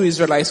saw two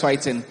Israelites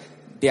fighting,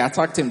 they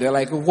attacked him. They're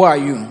like, who are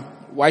you?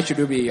 Why should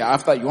you be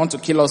after? You want to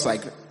kill us?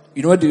 Like,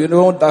 do you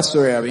know that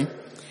story, Abi?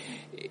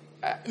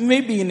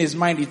 Maybe in his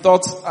mind he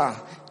thought,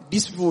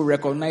 these people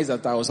recognize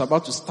that I was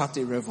about to start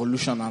a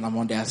revolution and I'm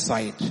on their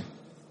side.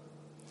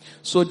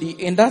 So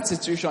in that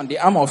situation, the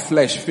arm of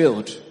flesh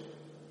failed.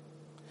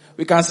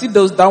 We can see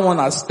that one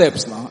as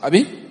steps now.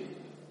 Abi?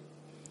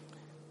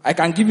 I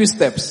can give you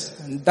steps.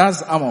 And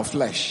that's arm of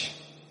flesh.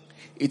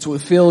 It will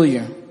fail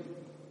you.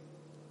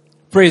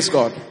 Praise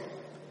God.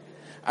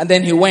 And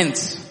then he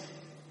went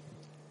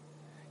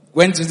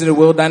into the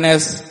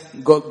wilderness,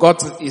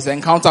 got his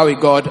encounter with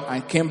God,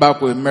 and came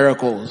back with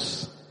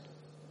miracles.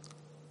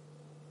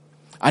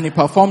 And he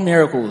performed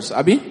miracles.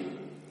 Abi?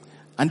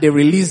 And they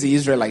released the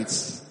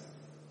Israelites.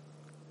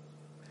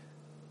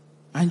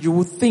 And you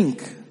would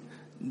think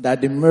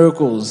that the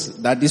miracles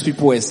that these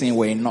people were seeing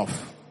were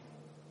enough.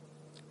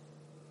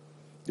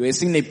 They were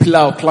seeing a pillar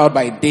of cloud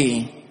by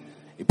day,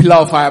 a pillar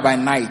of fire by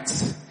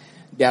night.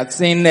 They had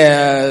seen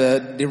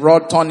the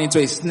rod turn into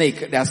a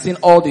snake. They had seen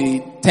all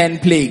the 10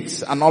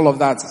 plagues and all of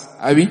that.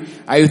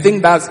 I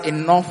think that's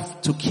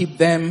enough to keep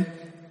them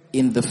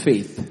in the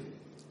faith.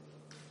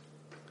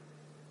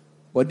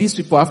 But these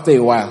people, after a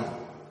while,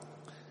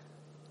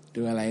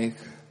 they were like,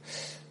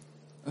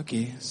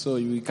 okay, so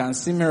we can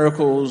see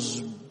miracles,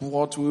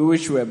 but we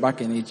wish we were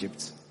back in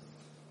Egypt.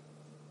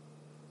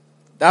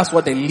 That's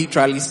what they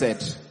literally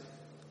said.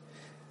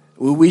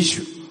 We wish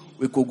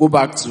we could go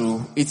back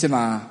to eating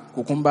our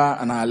cucumber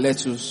and our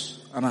lettuce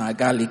and our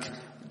garlic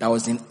that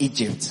was in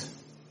Egypt.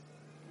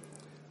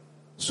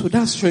 So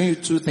that's showing you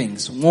two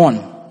things.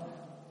 One,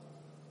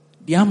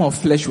 the arm of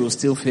flesh will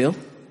still fail.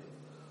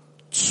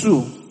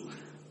 Two,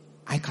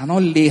 I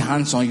cannot lay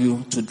hands on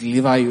you to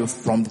deliver you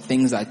from the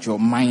things that your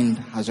mind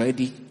has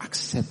already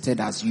accepted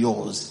as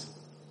yours.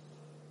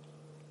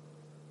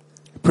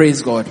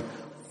 Praise God.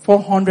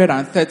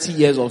 430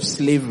 years of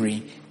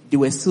slavery, they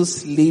were still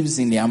slaves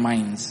in their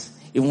minds,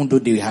 even though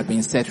they had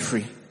been set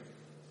free.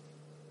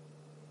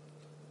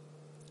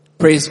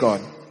 Praise God.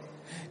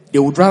 They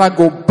would rather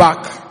go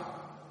back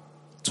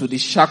to the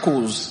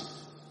shackles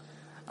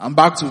and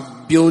back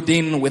to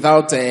building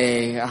without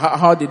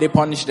how did they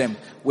punish them?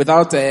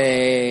 Without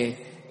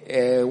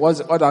what's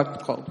that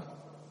called?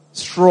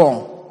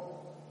 Straw.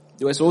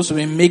 They were supposed to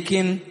be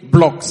making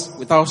blocks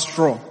without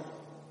straw.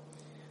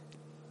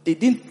 They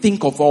didn't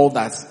think of all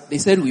that. They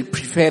said we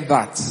prefer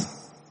that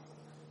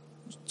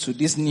to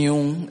this new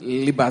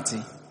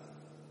liberty.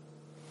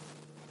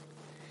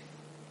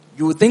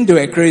 You would think they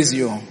were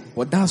crazy,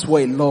 but that's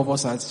what a lot of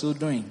us are still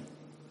doing.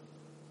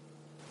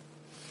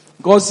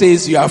 God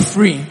says you are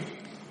free.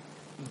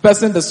 The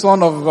person, the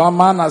son of a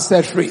man has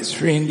set free, is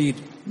free indeed.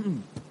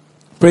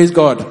 Praise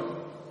God.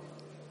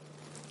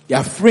 You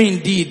are free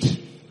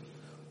indeed.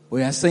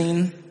 We are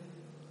saying,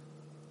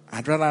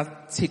 I'd rather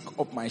take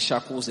up my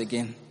shackles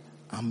again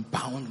and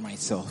bound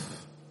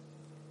myself.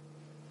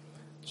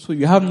 So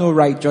you have no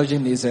right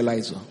judging the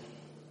Israelites.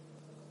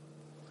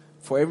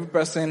 For every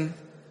person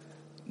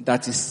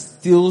that is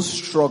still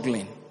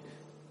struggling,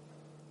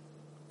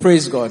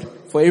 praise God,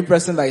 for every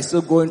person that is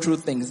still going through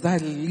things,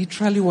 that's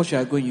literally what you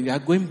are going. You are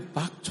going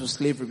back to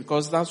slavery,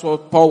 because that's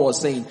what Paul was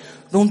saying.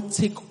 Don't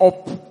take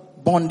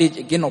up bondage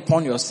again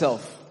upon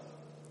yourself.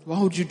 Why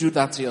would you do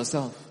that to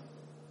yourself?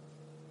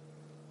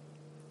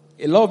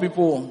 A lot of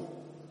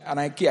people, and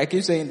I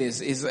keep saying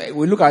this, is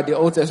we look at the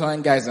Old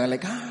Testament guys and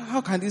like,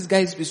 how can these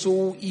guys be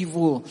so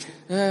evil?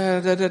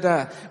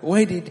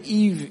 Why did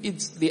Eve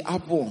eat the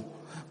apple?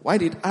 Why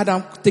did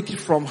Adam take it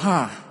from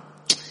her?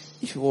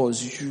 If it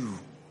was you,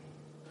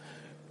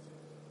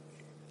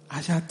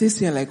 I shall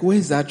taste it like,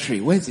 where's that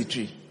tree? Where's the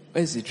tree?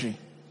 Where's the tree?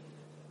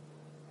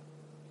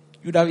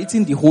 You'd have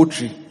eaten the whole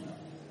tree.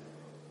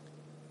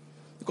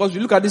 Because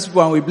we look at these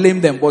people and we blame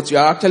them, but you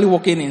are actually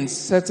working in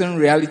certain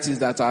realities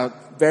that are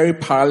very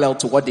parallel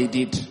to what they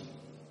did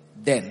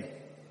then.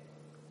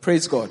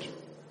 Praise God.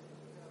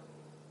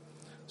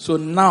 So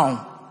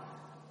now,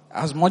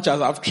 as much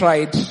as I've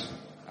tried,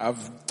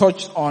 I've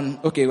touched on,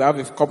 okay, we have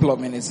a couple of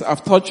minutes.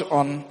 I've touched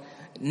on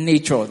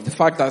nature, the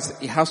fact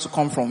that it has to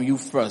come from you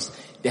first.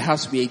 There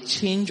has to be a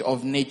change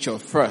of nature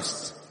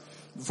first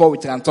before we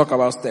can talk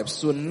about steps.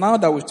 So now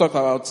that we've talked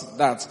about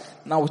that,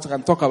 now we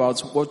can talk about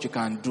what you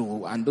can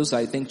do. And those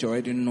I think you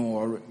already know,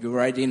 or you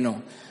already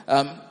know.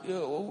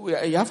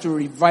 You have to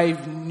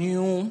revive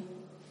new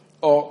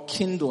or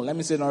kindle. Let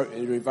me say not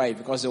revive,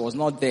 because it was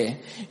not there.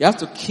 You have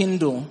to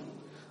kindle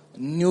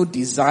new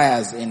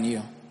desires in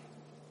you.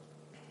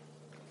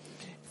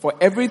 For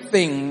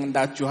everything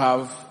that you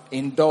have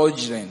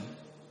indulged in,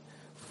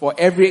 for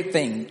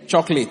everything,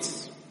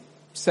 chocolates,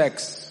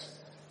 sex,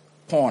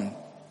 porn,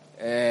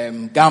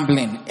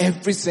 gambling,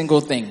 every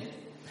single thing,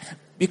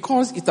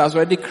 because it has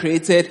already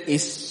created a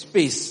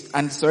space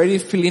and it's already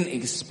filling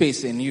a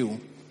space in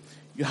you,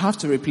 you have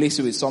to replace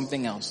it with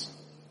something else.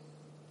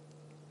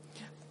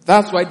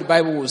 That's why the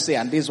Bible will say,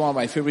 and this is one of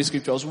my favorite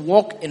scriptures,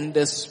 walk in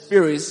the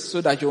Spirit so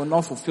that you will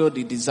not fulfill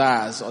the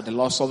desires or the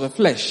lusts of the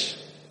flesh.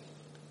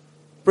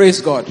 Praise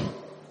God.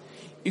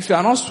 If you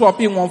are not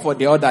swapping one for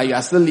the other, you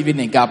are still leaving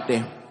a gap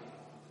there.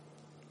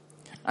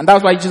 And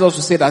that's why Jesus will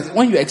say that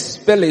when you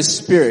expel a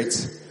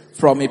spirit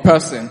from a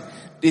person,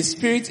 the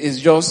spirit is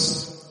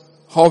just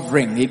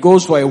hovering. He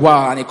goes for a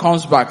while and he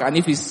comes back. And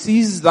if he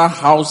sees that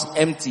house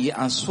empty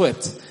and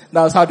swept,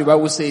 that's how the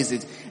Bible says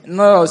it. In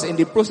other words, in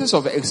the process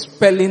of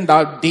expelling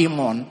that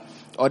demon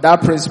or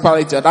that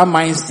principality or that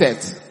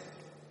mindset,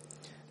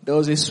 there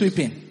was a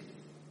sweeping.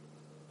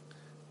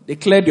 They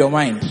cleared your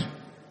mind.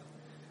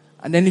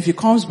 And then if he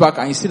comes back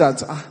and you see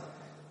that,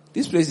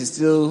 this place is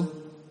still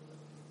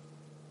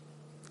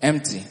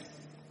empty,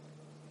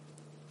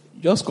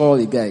 just call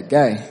the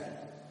guy,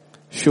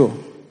 sure.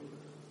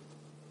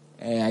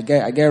 I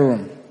get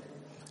room.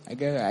 I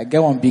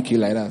get one big key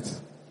like that.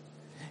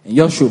 And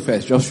just show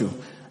first, just show.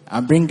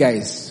 And bring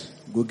guys,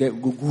 go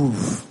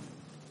groove.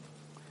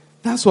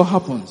 That's what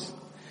happens.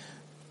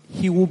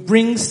 He will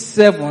bring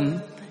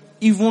 7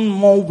 even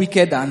more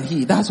wicked than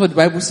he. That's what the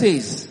Bible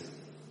says.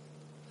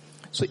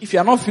 So if you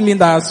are not filling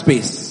that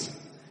space,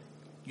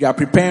 you are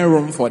preparing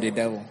room for the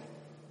devil.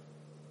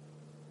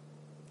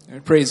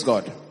 Praise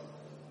God.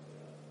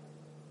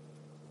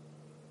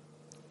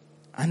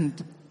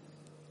 And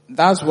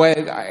that's why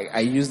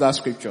I use that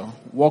scripture.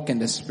 Walk in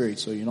the Spirit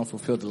so you not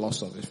fulfill the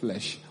lust of the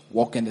flesh.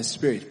 Walk in the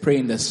Spirit. Pray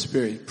in the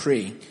Spirit.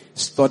 Pray.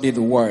 Study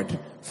the Word.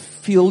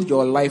 Fill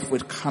your life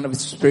with kind of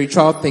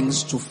spiritual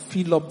things to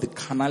fill up the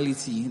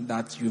carnality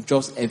that you've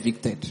just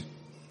evicted.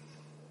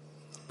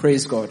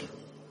 Praise God.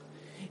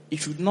 It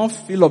should not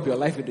fill up your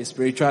life with the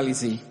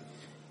spirituality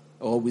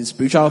or with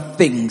spiritual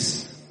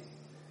things.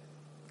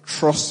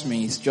 Trust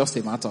me, it's just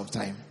a matter of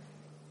time.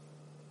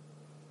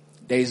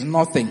 There is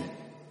nothing.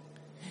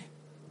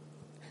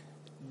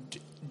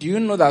 Do you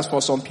know that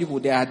for some people,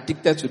 they are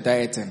addicted to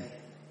dieting?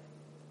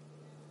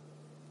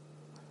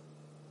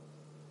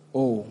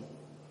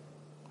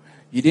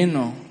 You didn't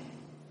know.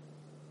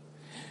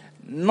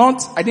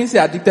 I didn't say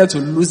addicted to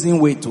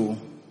losing weight too,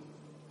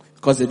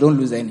 because they don't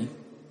lose any.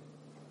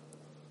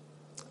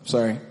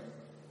 Sorry.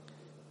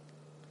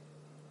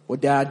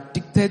 But they are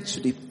addicted to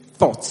the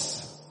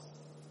thoughts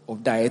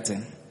of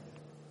dieting.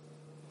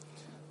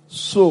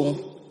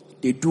 So,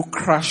 they do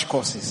crash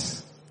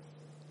courses.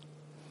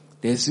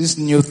 There's this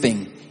new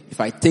thing.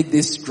 If I take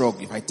this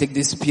drug, if I take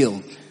this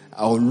pill,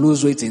 I'll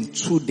lose weight in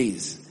 2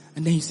 days.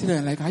 And then you sit there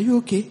and like, are you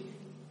okay?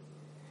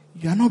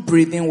 You are not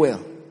breathing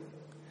well.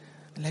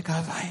 I'm like,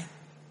 I'm fine.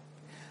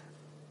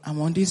 I'm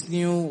on this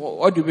new,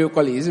 what do people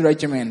call it? Is it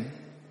regimen?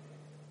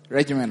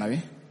 Regimen, are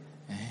we?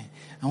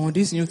 I'm on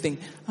this new thing.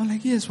 I'm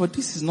like, yes, but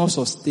this is not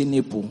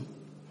sustainable.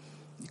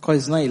 Because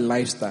it's not a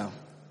lifestyle.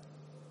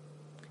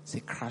 It's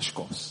a crash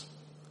course.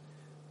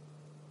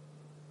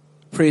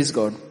 Praise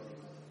God.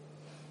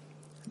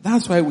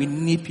 That's why we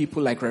need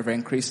people like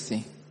Reverend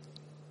Christy,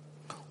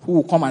 who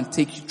will come and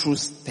take you through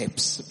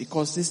steps.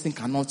 Because this thing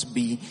cannot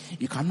be,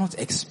 you cannot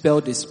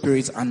expel the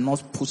spirit and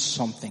not put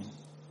something.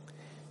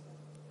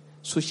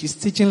 So she's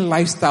teaching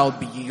lifestyle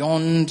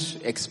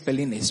beyond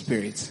expelling a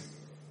spirit.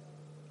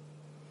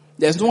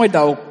 There's no way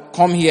that will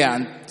come here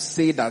and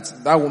say that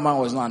woman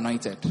was not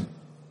anointed.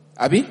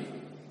 Abi?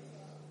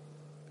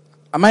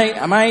 Am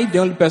I the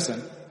only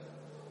person?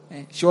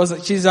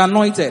 She's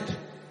anointed.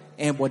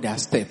 But there are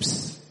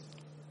steps.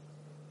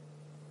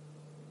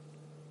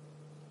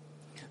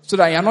 So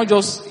that you're not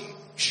just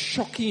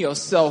shocking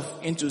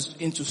yourself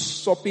into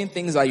stopping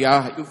things that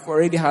you've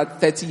already had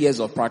 30 years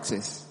of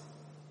practice.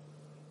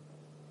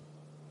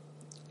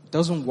 It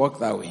doesn't work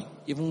that way.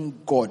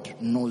 Even God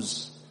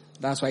knows.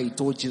 That's why he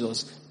told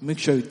Jesus, make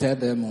sure you tell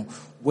them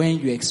when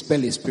you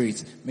expel a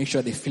spirit, make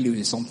sure they fill you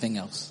with something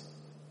else.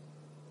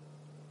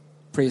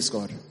 Praise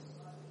God.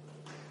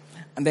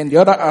 And then the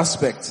other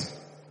aspect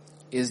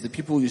is the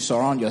people you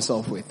surround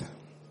yourself with.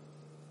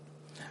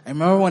 I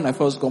remember when I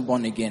first got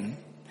born again.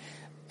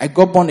 I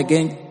got born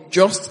again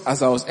just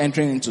as I was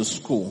entering into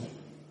school.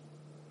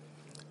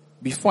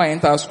 Before I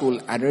entered school,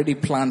 I'd already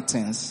planned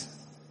things.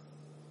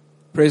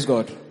 Praise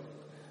God.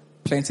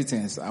 Plenty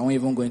things. I won't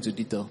even go into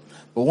detail.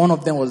 But one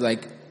of them was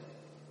like,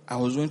 I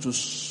was going to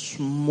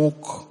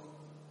smoke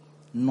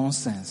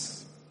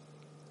nonsense.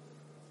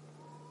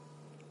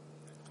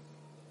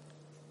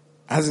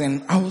 As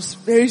in, I was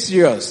very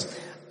serious.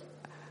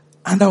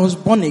 And I was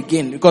born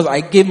again because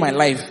I gave my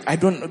life.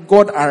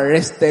 God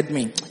arrested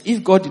me.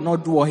 If God did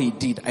not do what he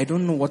did, I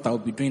don't know what I'll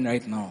be doing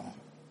right now.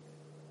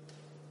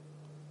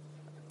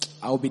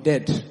 I'll be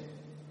dead.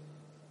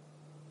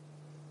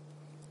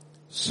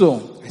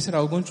 So, I said I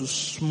was going to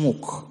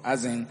smoke.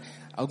 As in,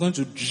 I was going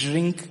to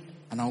drink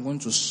and I was going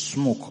to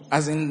smoke.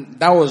 As in,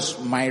 that was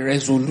my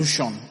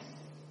resolution.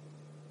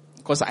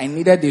 Because I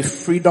needed the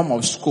freedom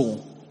of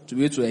school to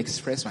be able to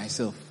express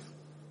myself.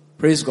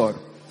 Praise God.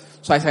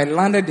 So as I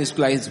landed in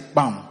school,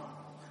 bam.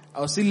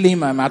 I was still laying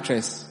my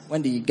mattress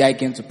when the guy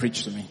came to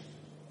preach to me.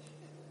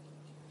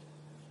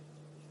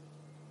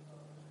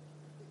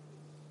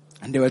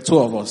 And there were two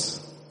of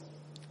us.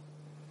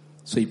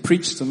 So he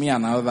preached to me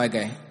and another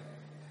guy.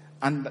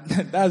 And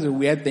that's a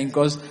weird thing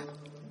because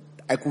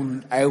it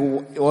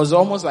was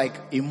almost like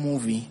a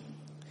movie.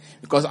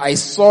 Because I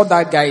saw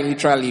that guy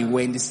literally,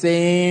 we're in the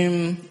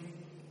same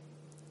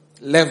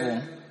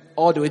level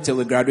all the way till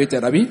we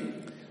graduated, Abi.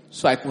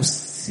 So I could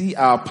see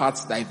our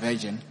paths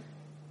diverging.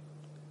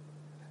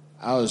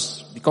 I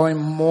was becoming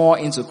more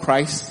into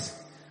Christ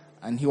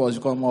and he was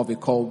becoming more of a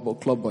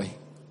club boy.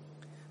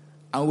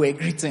 And we were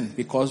greeting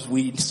because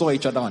we saw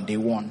each other on day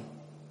one.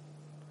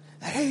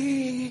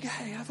 Hey,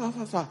 guy,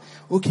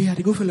 okay, I had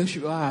to go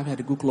fellowship. I had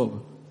to go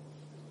club.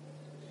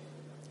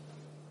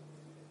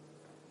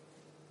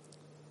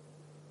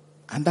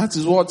 And that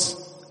is what,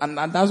 and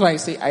that's why I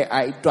say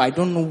I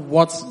don't know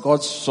what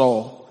God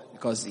saw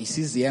because he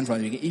sees the end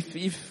from the beginning.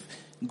 If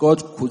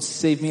God could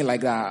save me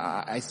like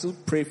that, I still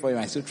pray for him.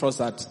 I still trust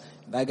that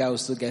guy will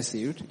still get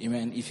saved.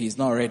 Amen. If he's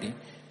not ready.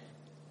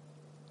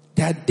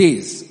 There are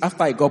days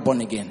after I got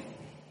born again.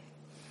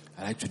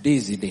 Like today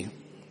is the day.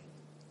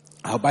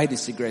 I'll buy the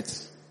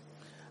cigarettes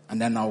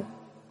and then I'll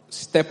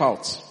step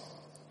out.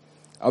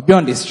 I'll be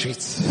on the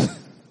streets. I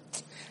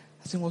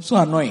think it was so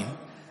annoying.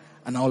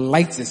 And I'll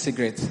light the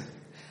cigarette.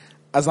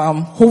 As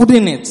I'm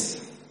holding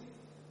it,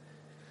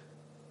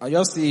 I'll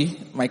just see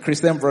my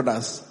Christian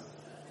brothers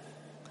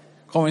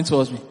coming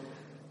towards me.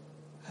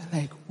 I'm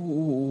like,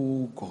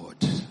 oh God.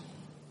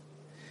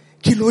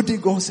 Kilo de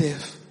God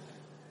save.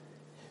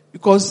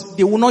 Because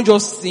they will not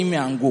just see me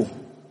and go.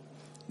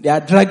 They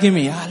are dragging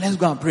me. Let's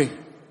go and pray.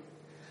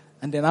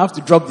 And then I have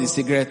to drop the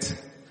cigarette.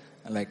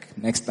 I'm like,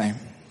 next time.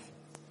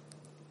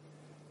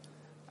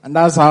 And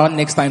that's how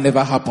next time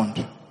never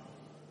happened.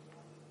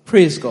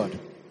 Praise God.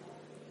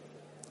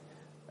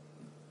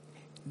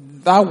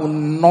 That would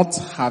not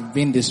have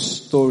been the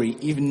story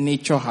if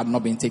nature had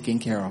not been taken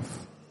care of.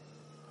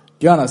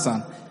 Do you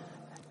understand?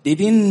 They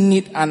didn't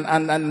need,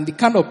 and the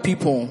kind of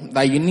people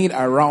that you need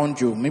around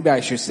you, maybe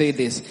I should say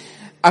this,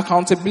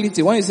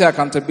 accountability. When you say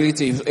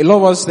accountability, a lot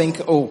of us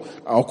think,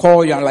 I'll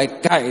call you and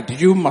like, guy, did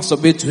you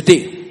masturbate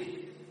today?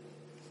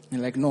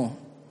 You're like, no.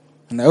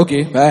 I'm like,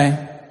 okay,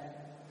 bye.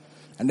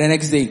 And the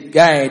next day,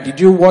 guy, did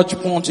you watch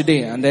porn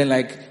today? And then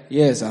like,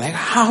 yes. I'm like,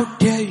 how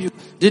dare you?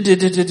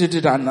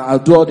 And I'll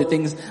do all the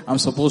things I'm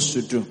supposed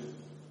to do.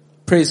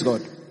 Praise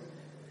God.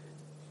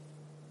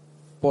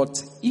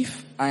 But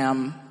if I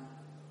am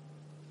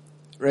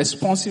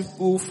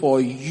responsible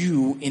for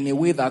you in a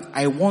way that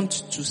I want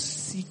to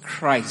see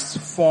Christ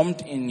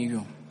formed in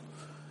you,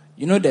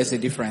 you know there's a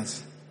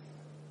difference.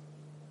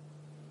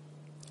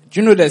 Do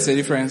you know there's a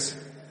difference?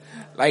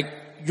 Like,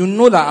 you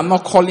know that I'm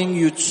not calling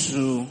you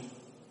to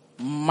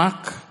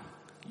mark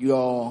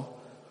your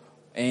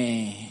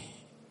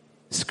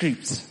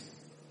script.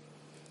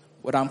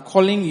 But I'm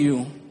calling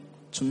you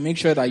to make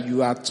sure that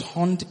you are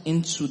turned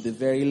into the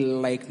very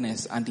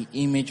likeness and the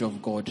image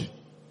of God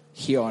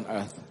here on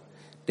earth.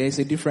 There is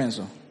a difference.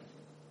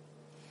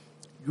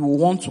 You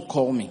want to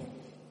call me.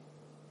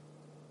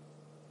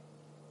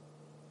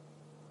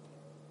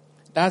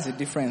 That's the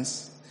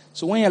difference.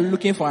 So when you're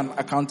looking for an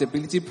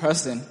accountability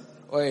person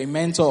or a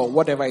mentor or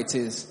whatever it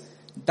is,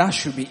 that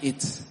should be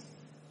it.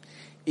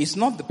 It's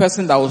not the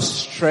person that will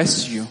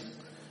stress you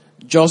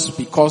just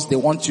because they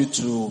want you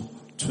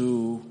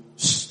to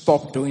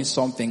stop doing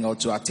something or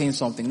to attain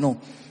something. No.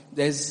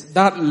 There's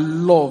that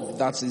love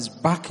that is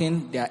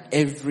backing their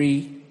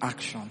every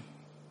action.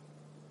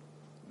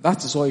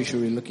 That is what you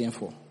should be looking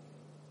for.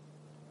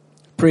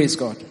 Praise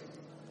God.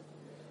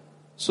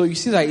 So you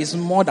see that it's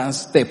more than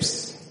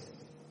steps.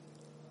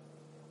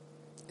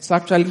 It's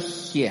actually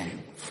here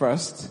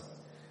first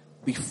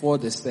before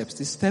the steps.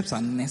 The steps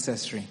are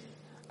necessary.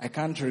 I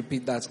can't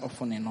repeat that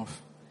often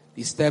enough.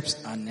 The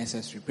steps are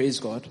necessary. Praise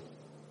God.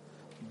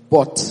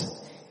 But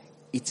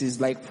it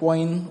is like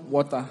pouring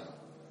water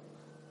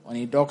on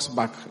a dog's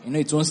back. You know,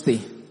 it won't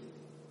stay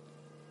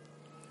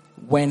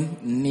when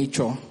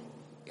nature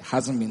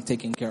hasn't been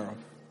taken care of.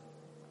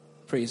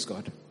 Praise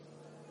God.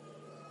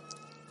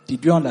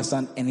 Did you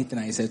understand anything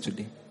I said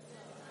today?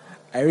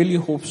 I really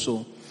hope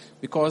so,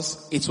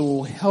 because it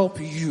will help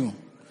you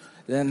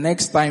the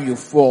next time you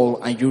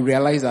fall and you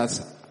realize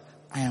that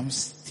I am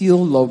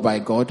still loved by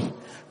God.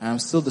 I am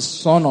still the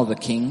son of the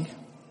King.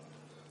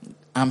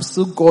 I'm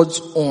still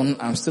God's own.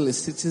 I'm still a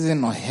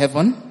citizen of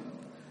heaven.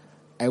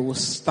 I will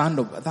stand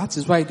up. That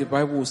is why the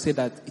Bible will say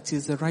that it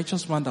is the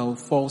righteous man that will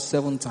fall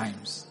 7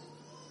 times.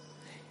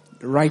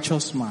 The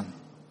righteous man.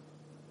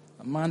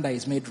 A man that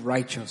is made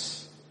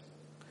righteous.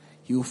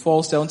 He will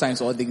fall 7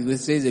 times, or they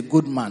say he's a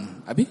good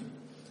man. Abi?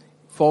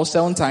 Fall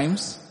 7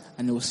 times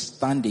and he will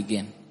stand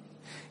again.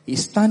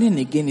 His standing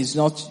again is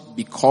not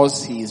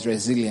because he is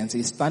resilient.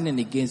 His standing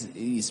again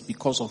is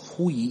because of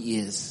who he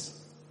is,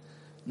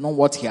 not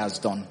what he has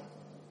done.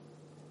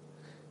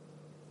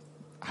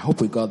 I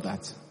hope we got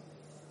that.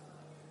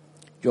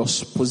 Your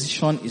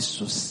position is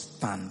to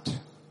stand.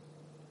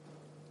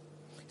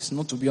 It's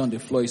not to be on the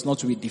floor. It's not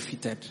to be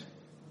defeated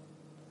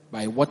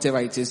by whatever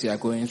it is you are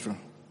going through.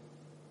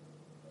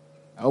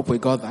 I hope we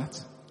got that.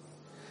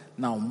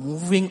 Now,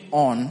 moving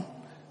on,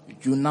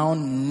 you now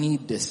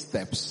need the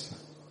steps.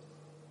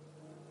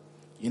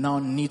 You now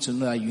need to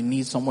know that you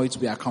need somebody to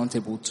be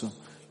accountable to.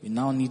 You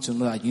now need to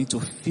know that you need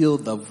to fill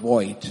the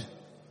void.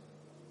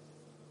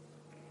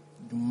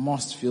 You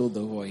must fill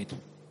the void.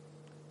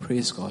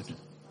 Praise God.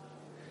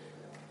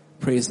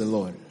 Praise the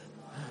Lord.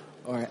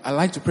 Alright, I'd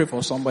like to pray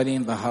for somebody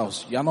in the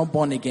house. You are not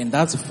born again.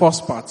 That's the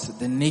first part,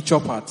 the nature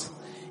part.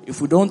 If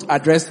we don't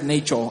address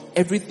nature,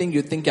 everything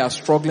you think you are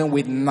struggling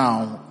with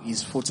now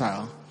is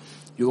futile.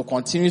 You will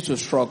continue to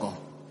struggle.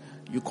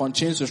 You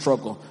continue to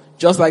struggle.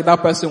 Just like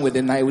that person with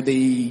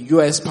the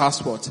US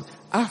passport.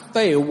 After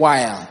a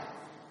while,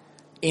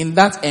 in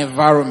that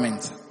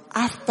environment,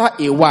 after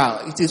a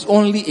while, it is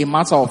only a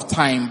matter of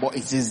time, but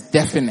it is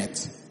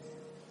definite.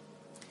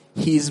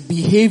 His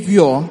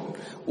behavior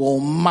will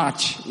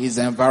match his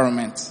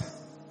environment.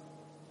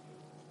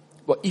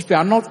 But if you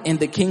are not in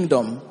the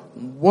kingdom,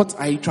 what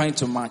are you trying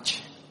to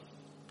match?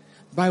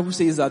 The Bible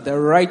says that the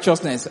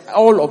righteousness,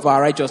 all of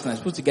our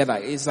righteousness put together,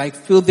 is like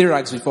filthy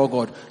rags before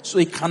God. So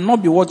it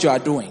cannot be what you are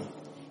doing.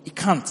 It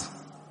can't.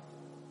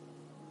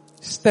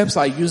 Steps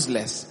are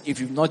useless if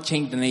you've not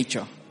changed the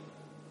nature.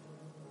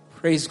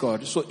 Praise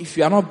God. So if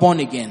you are not born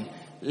again,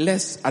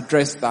 let's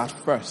address that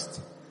first.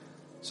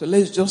 So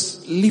let's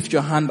just lift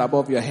your hand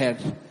above your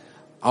head.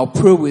 I'll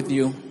pray with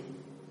you.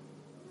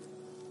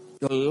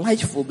 Your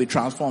life will be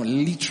transformed,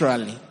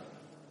 literally.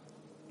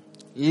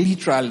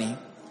 Literally.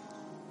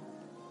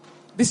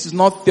 This is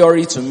not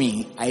theory to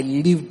me. I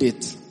lived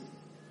it.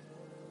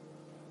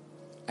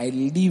 I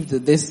lived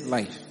this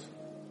life.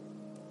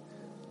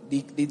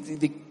 The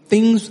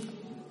things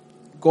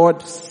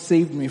God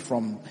saved me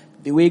from,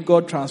 the way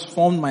God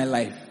transformed my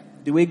life,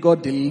 the way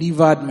God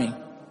delivered me.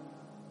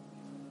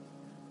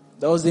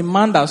 There was a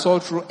man that saw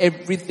through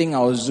everything I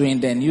was doing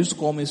then. He used to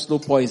call me slow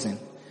poison.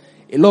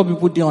 A lot of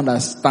people didn't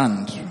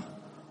understand.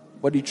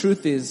 But the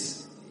truth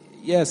is,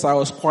 yes, I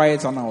was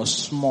quiet and I was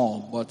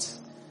small, but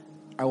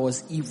I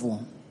was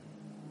evil.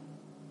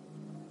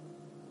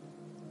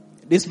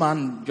 This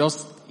man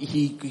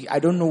I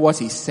don't know what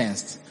he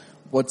sensed.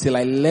 But till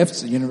I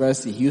left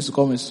university, he used to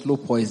call me slow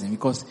poison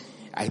because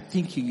I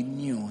think he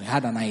knew, he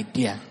had an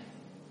idea.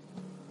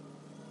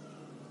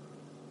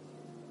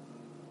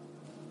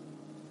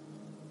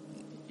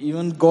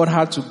 Even God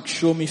had to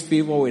show me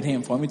favor with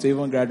him for me to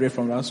even graduate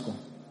from that school.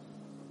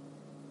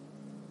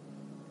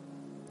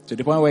 To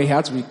the point where he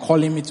had to be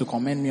calling me to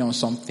commend me on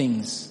some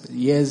things.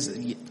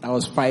 That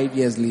was 5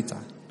 years later.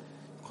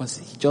 Because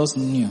he just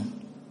knew.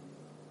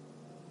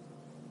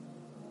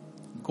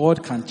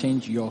 God can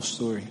change your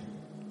story.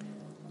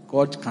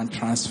 God can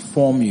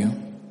transform you.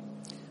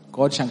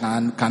 God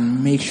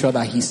can make sure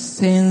that he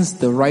sends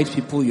the right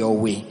people your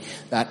way.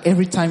 That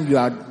every time you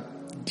are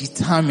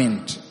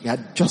determined, you are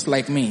just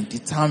like me,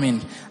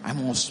 determined, I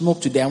must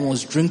smoke today, I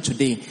must drink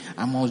today,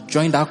 I must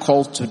join that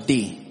cult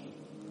today.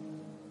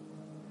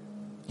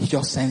 He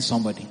just sends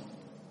somebody.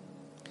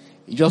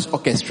 He just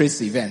orchestrates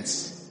the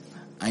events.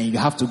 And you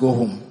have to go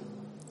home.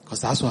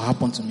 Because that's what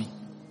happened to me.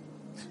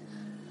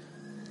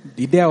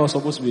 The day I was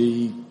supposed to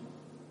be,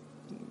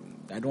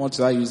 I don't want to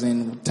start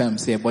using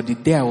terms here, but the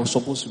day I was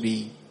supposed to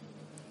be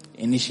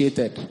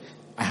initiated,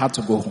 I had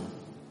to go home.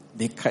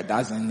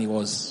 It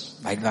was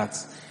like that.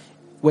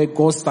 Where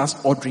God starts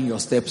ordering your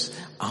steps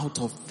out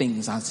of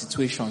things and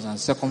situations and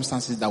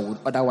circumstances that would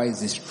otherwise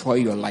destroy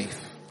your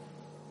life.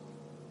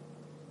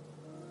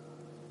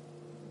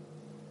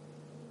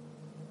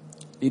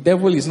 The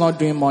devil is not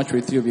doing much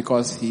with you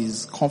because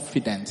he's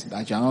confident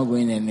that you're not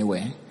going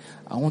anywhere.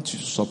 I want you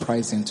to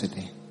surprise him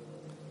today.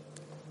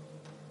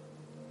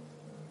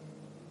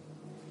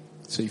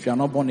 So if you're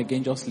not born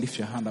again, just lift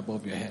your hand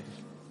above your head.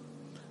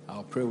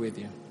 I'll pray with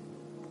you.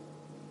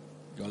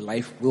 Your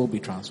life will be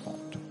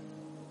transformed.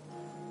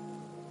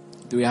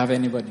 Do we have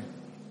anybody?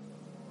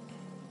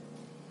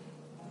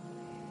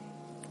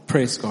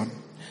 Praise God.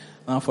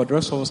 Now for the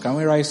rest of us, can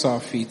we rise to our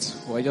feet?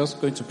 We're just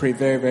going to pray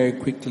very, very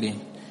quickly.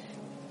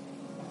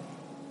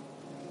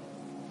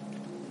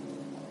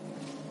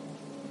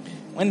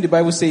 When the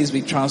Bible says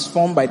be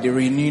transformed by the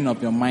renewing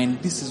of your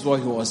mind, this is what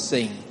he was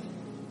saying.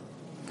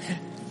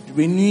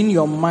 Renewing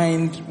your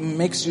mind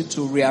makes you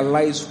to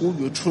realize who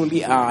you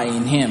truly are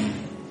in him.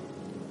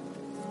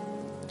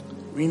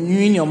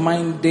 Renewing your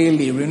mind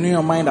daily, renewing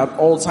your mind at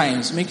all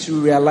times makes you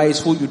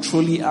realize who you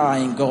truly are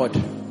in God.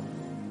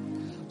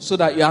 So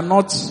that you are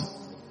not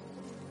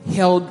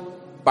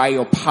held by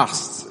your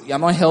past. You are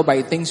not held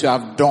by things you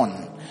have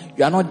done.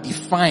 You are not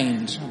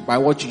defined by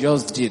what you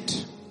just did.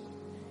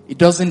 It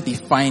doesn't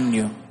define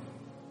you.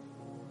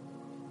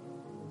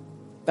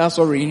 That's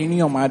what renewing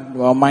your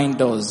mind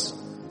does.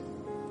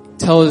 It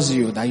tells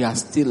you that you are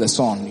still a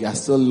son. You are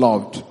still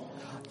loved.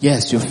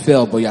 Yes, you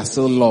fell, but you are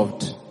still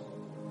loved.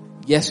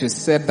 Yes, you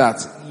said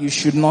that. You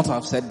should not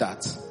have said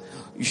that.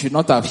 You should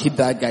not have hit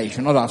that guy. You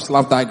should not have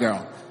slapped that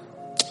girl.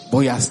 But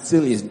you are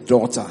still his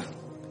daughter.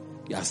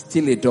 You are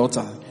still a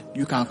daughter.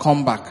 You can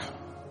come back.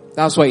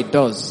 That's what it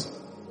does.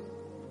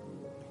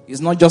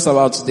 It's not just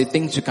about the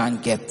things you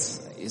can get.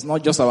 It's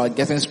not just about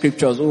getting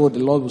scriptures. Oh, the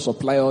Lord will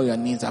supply all your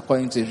needs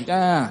according to it.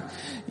 Yeah,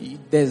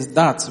 there's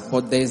that.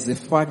 But there's the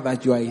fact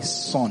that you are a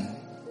son.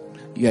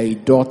 You are a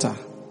daughter.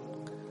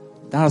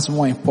 That's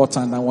more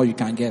important than what you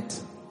can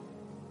get.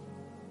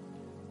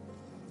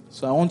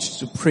 So I want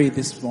you to pray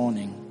this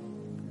morning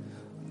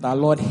that,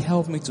 Lord,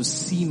 help me to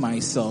see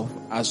myself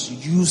as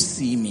you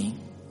see me,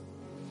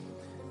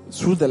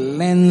 through the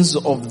lens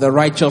of the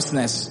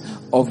righteousness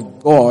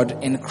of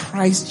God in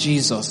Christ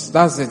Jesus.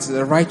 That's it,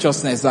 the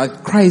righteousness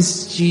that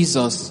Christ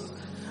Jesus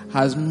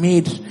has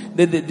made,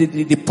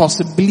 the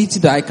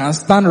possibility that I can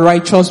stand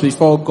righteous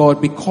before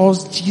God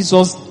because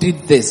Jesus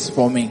did this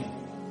for me.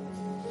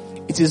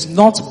 It is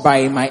not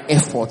by my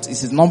effort,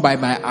 it is not by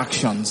my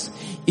actions.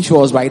 If it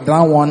was by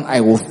that one, I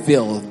will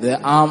fail. The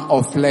arm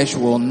of flesh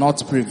will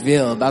not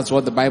prevail. That's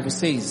what the Bible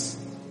says.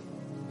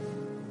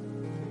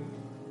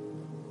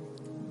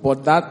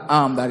 But that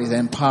arm that is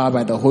empowered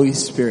by the Holy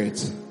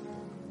Spirit,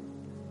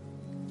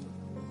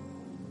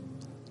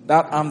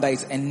 that arm that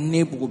is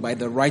enabled by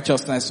the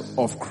righteousness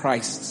of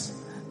Christ,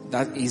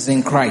 that is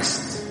in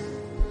Christ,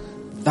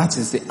 that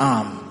is the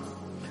arm,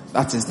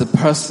 that is the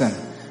person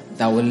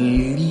that will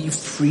live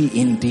free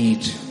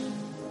indeed.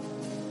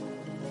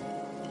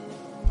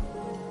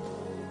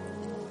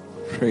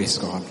 Praise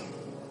God.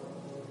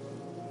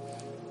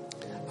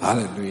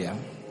 Hallelujah.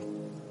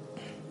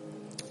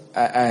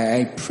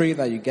 I pray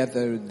that you get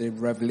the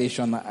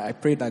revelation. I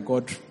pray that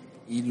God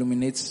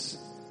illuminates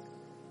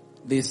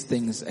these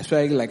things.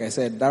 Especially, like I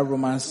said, that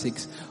Romans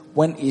 6,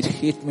 when it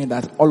hit me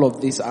that all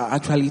of these are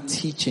actually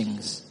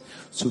teachings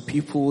to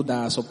people that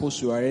are supposed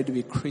to already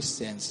be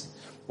Christians,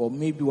 but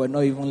maybe we're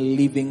not even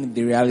living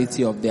the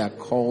reality of their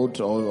call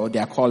or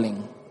their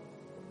calling.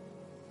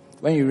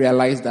 When you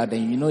realize that,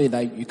 then you know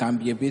that you can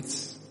be a bit,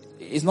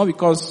 it's not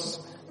because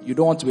you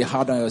don't want to be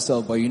hard on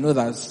yourself, but you know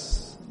that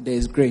there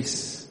is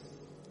grace.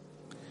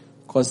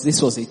 Because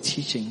this was a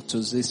teaching to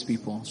these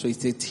people. So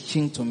it's a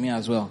teaching to me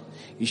as well.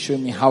 It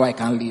showed me how I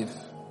can live.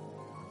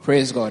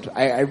 Praise God.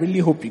 I really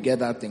hope you get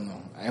that thing.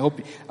 I hope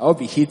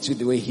it hits you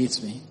the way it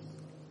hits me.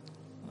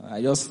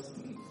 I just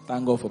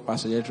thank God for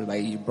Pastor Jethro that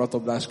he brought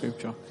up that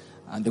scripture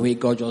and the way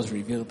God just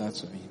revealed that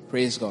to me.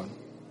 Praise God.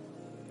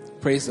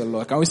 Praise the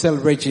Lord. Can we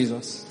celebrate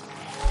Jesus?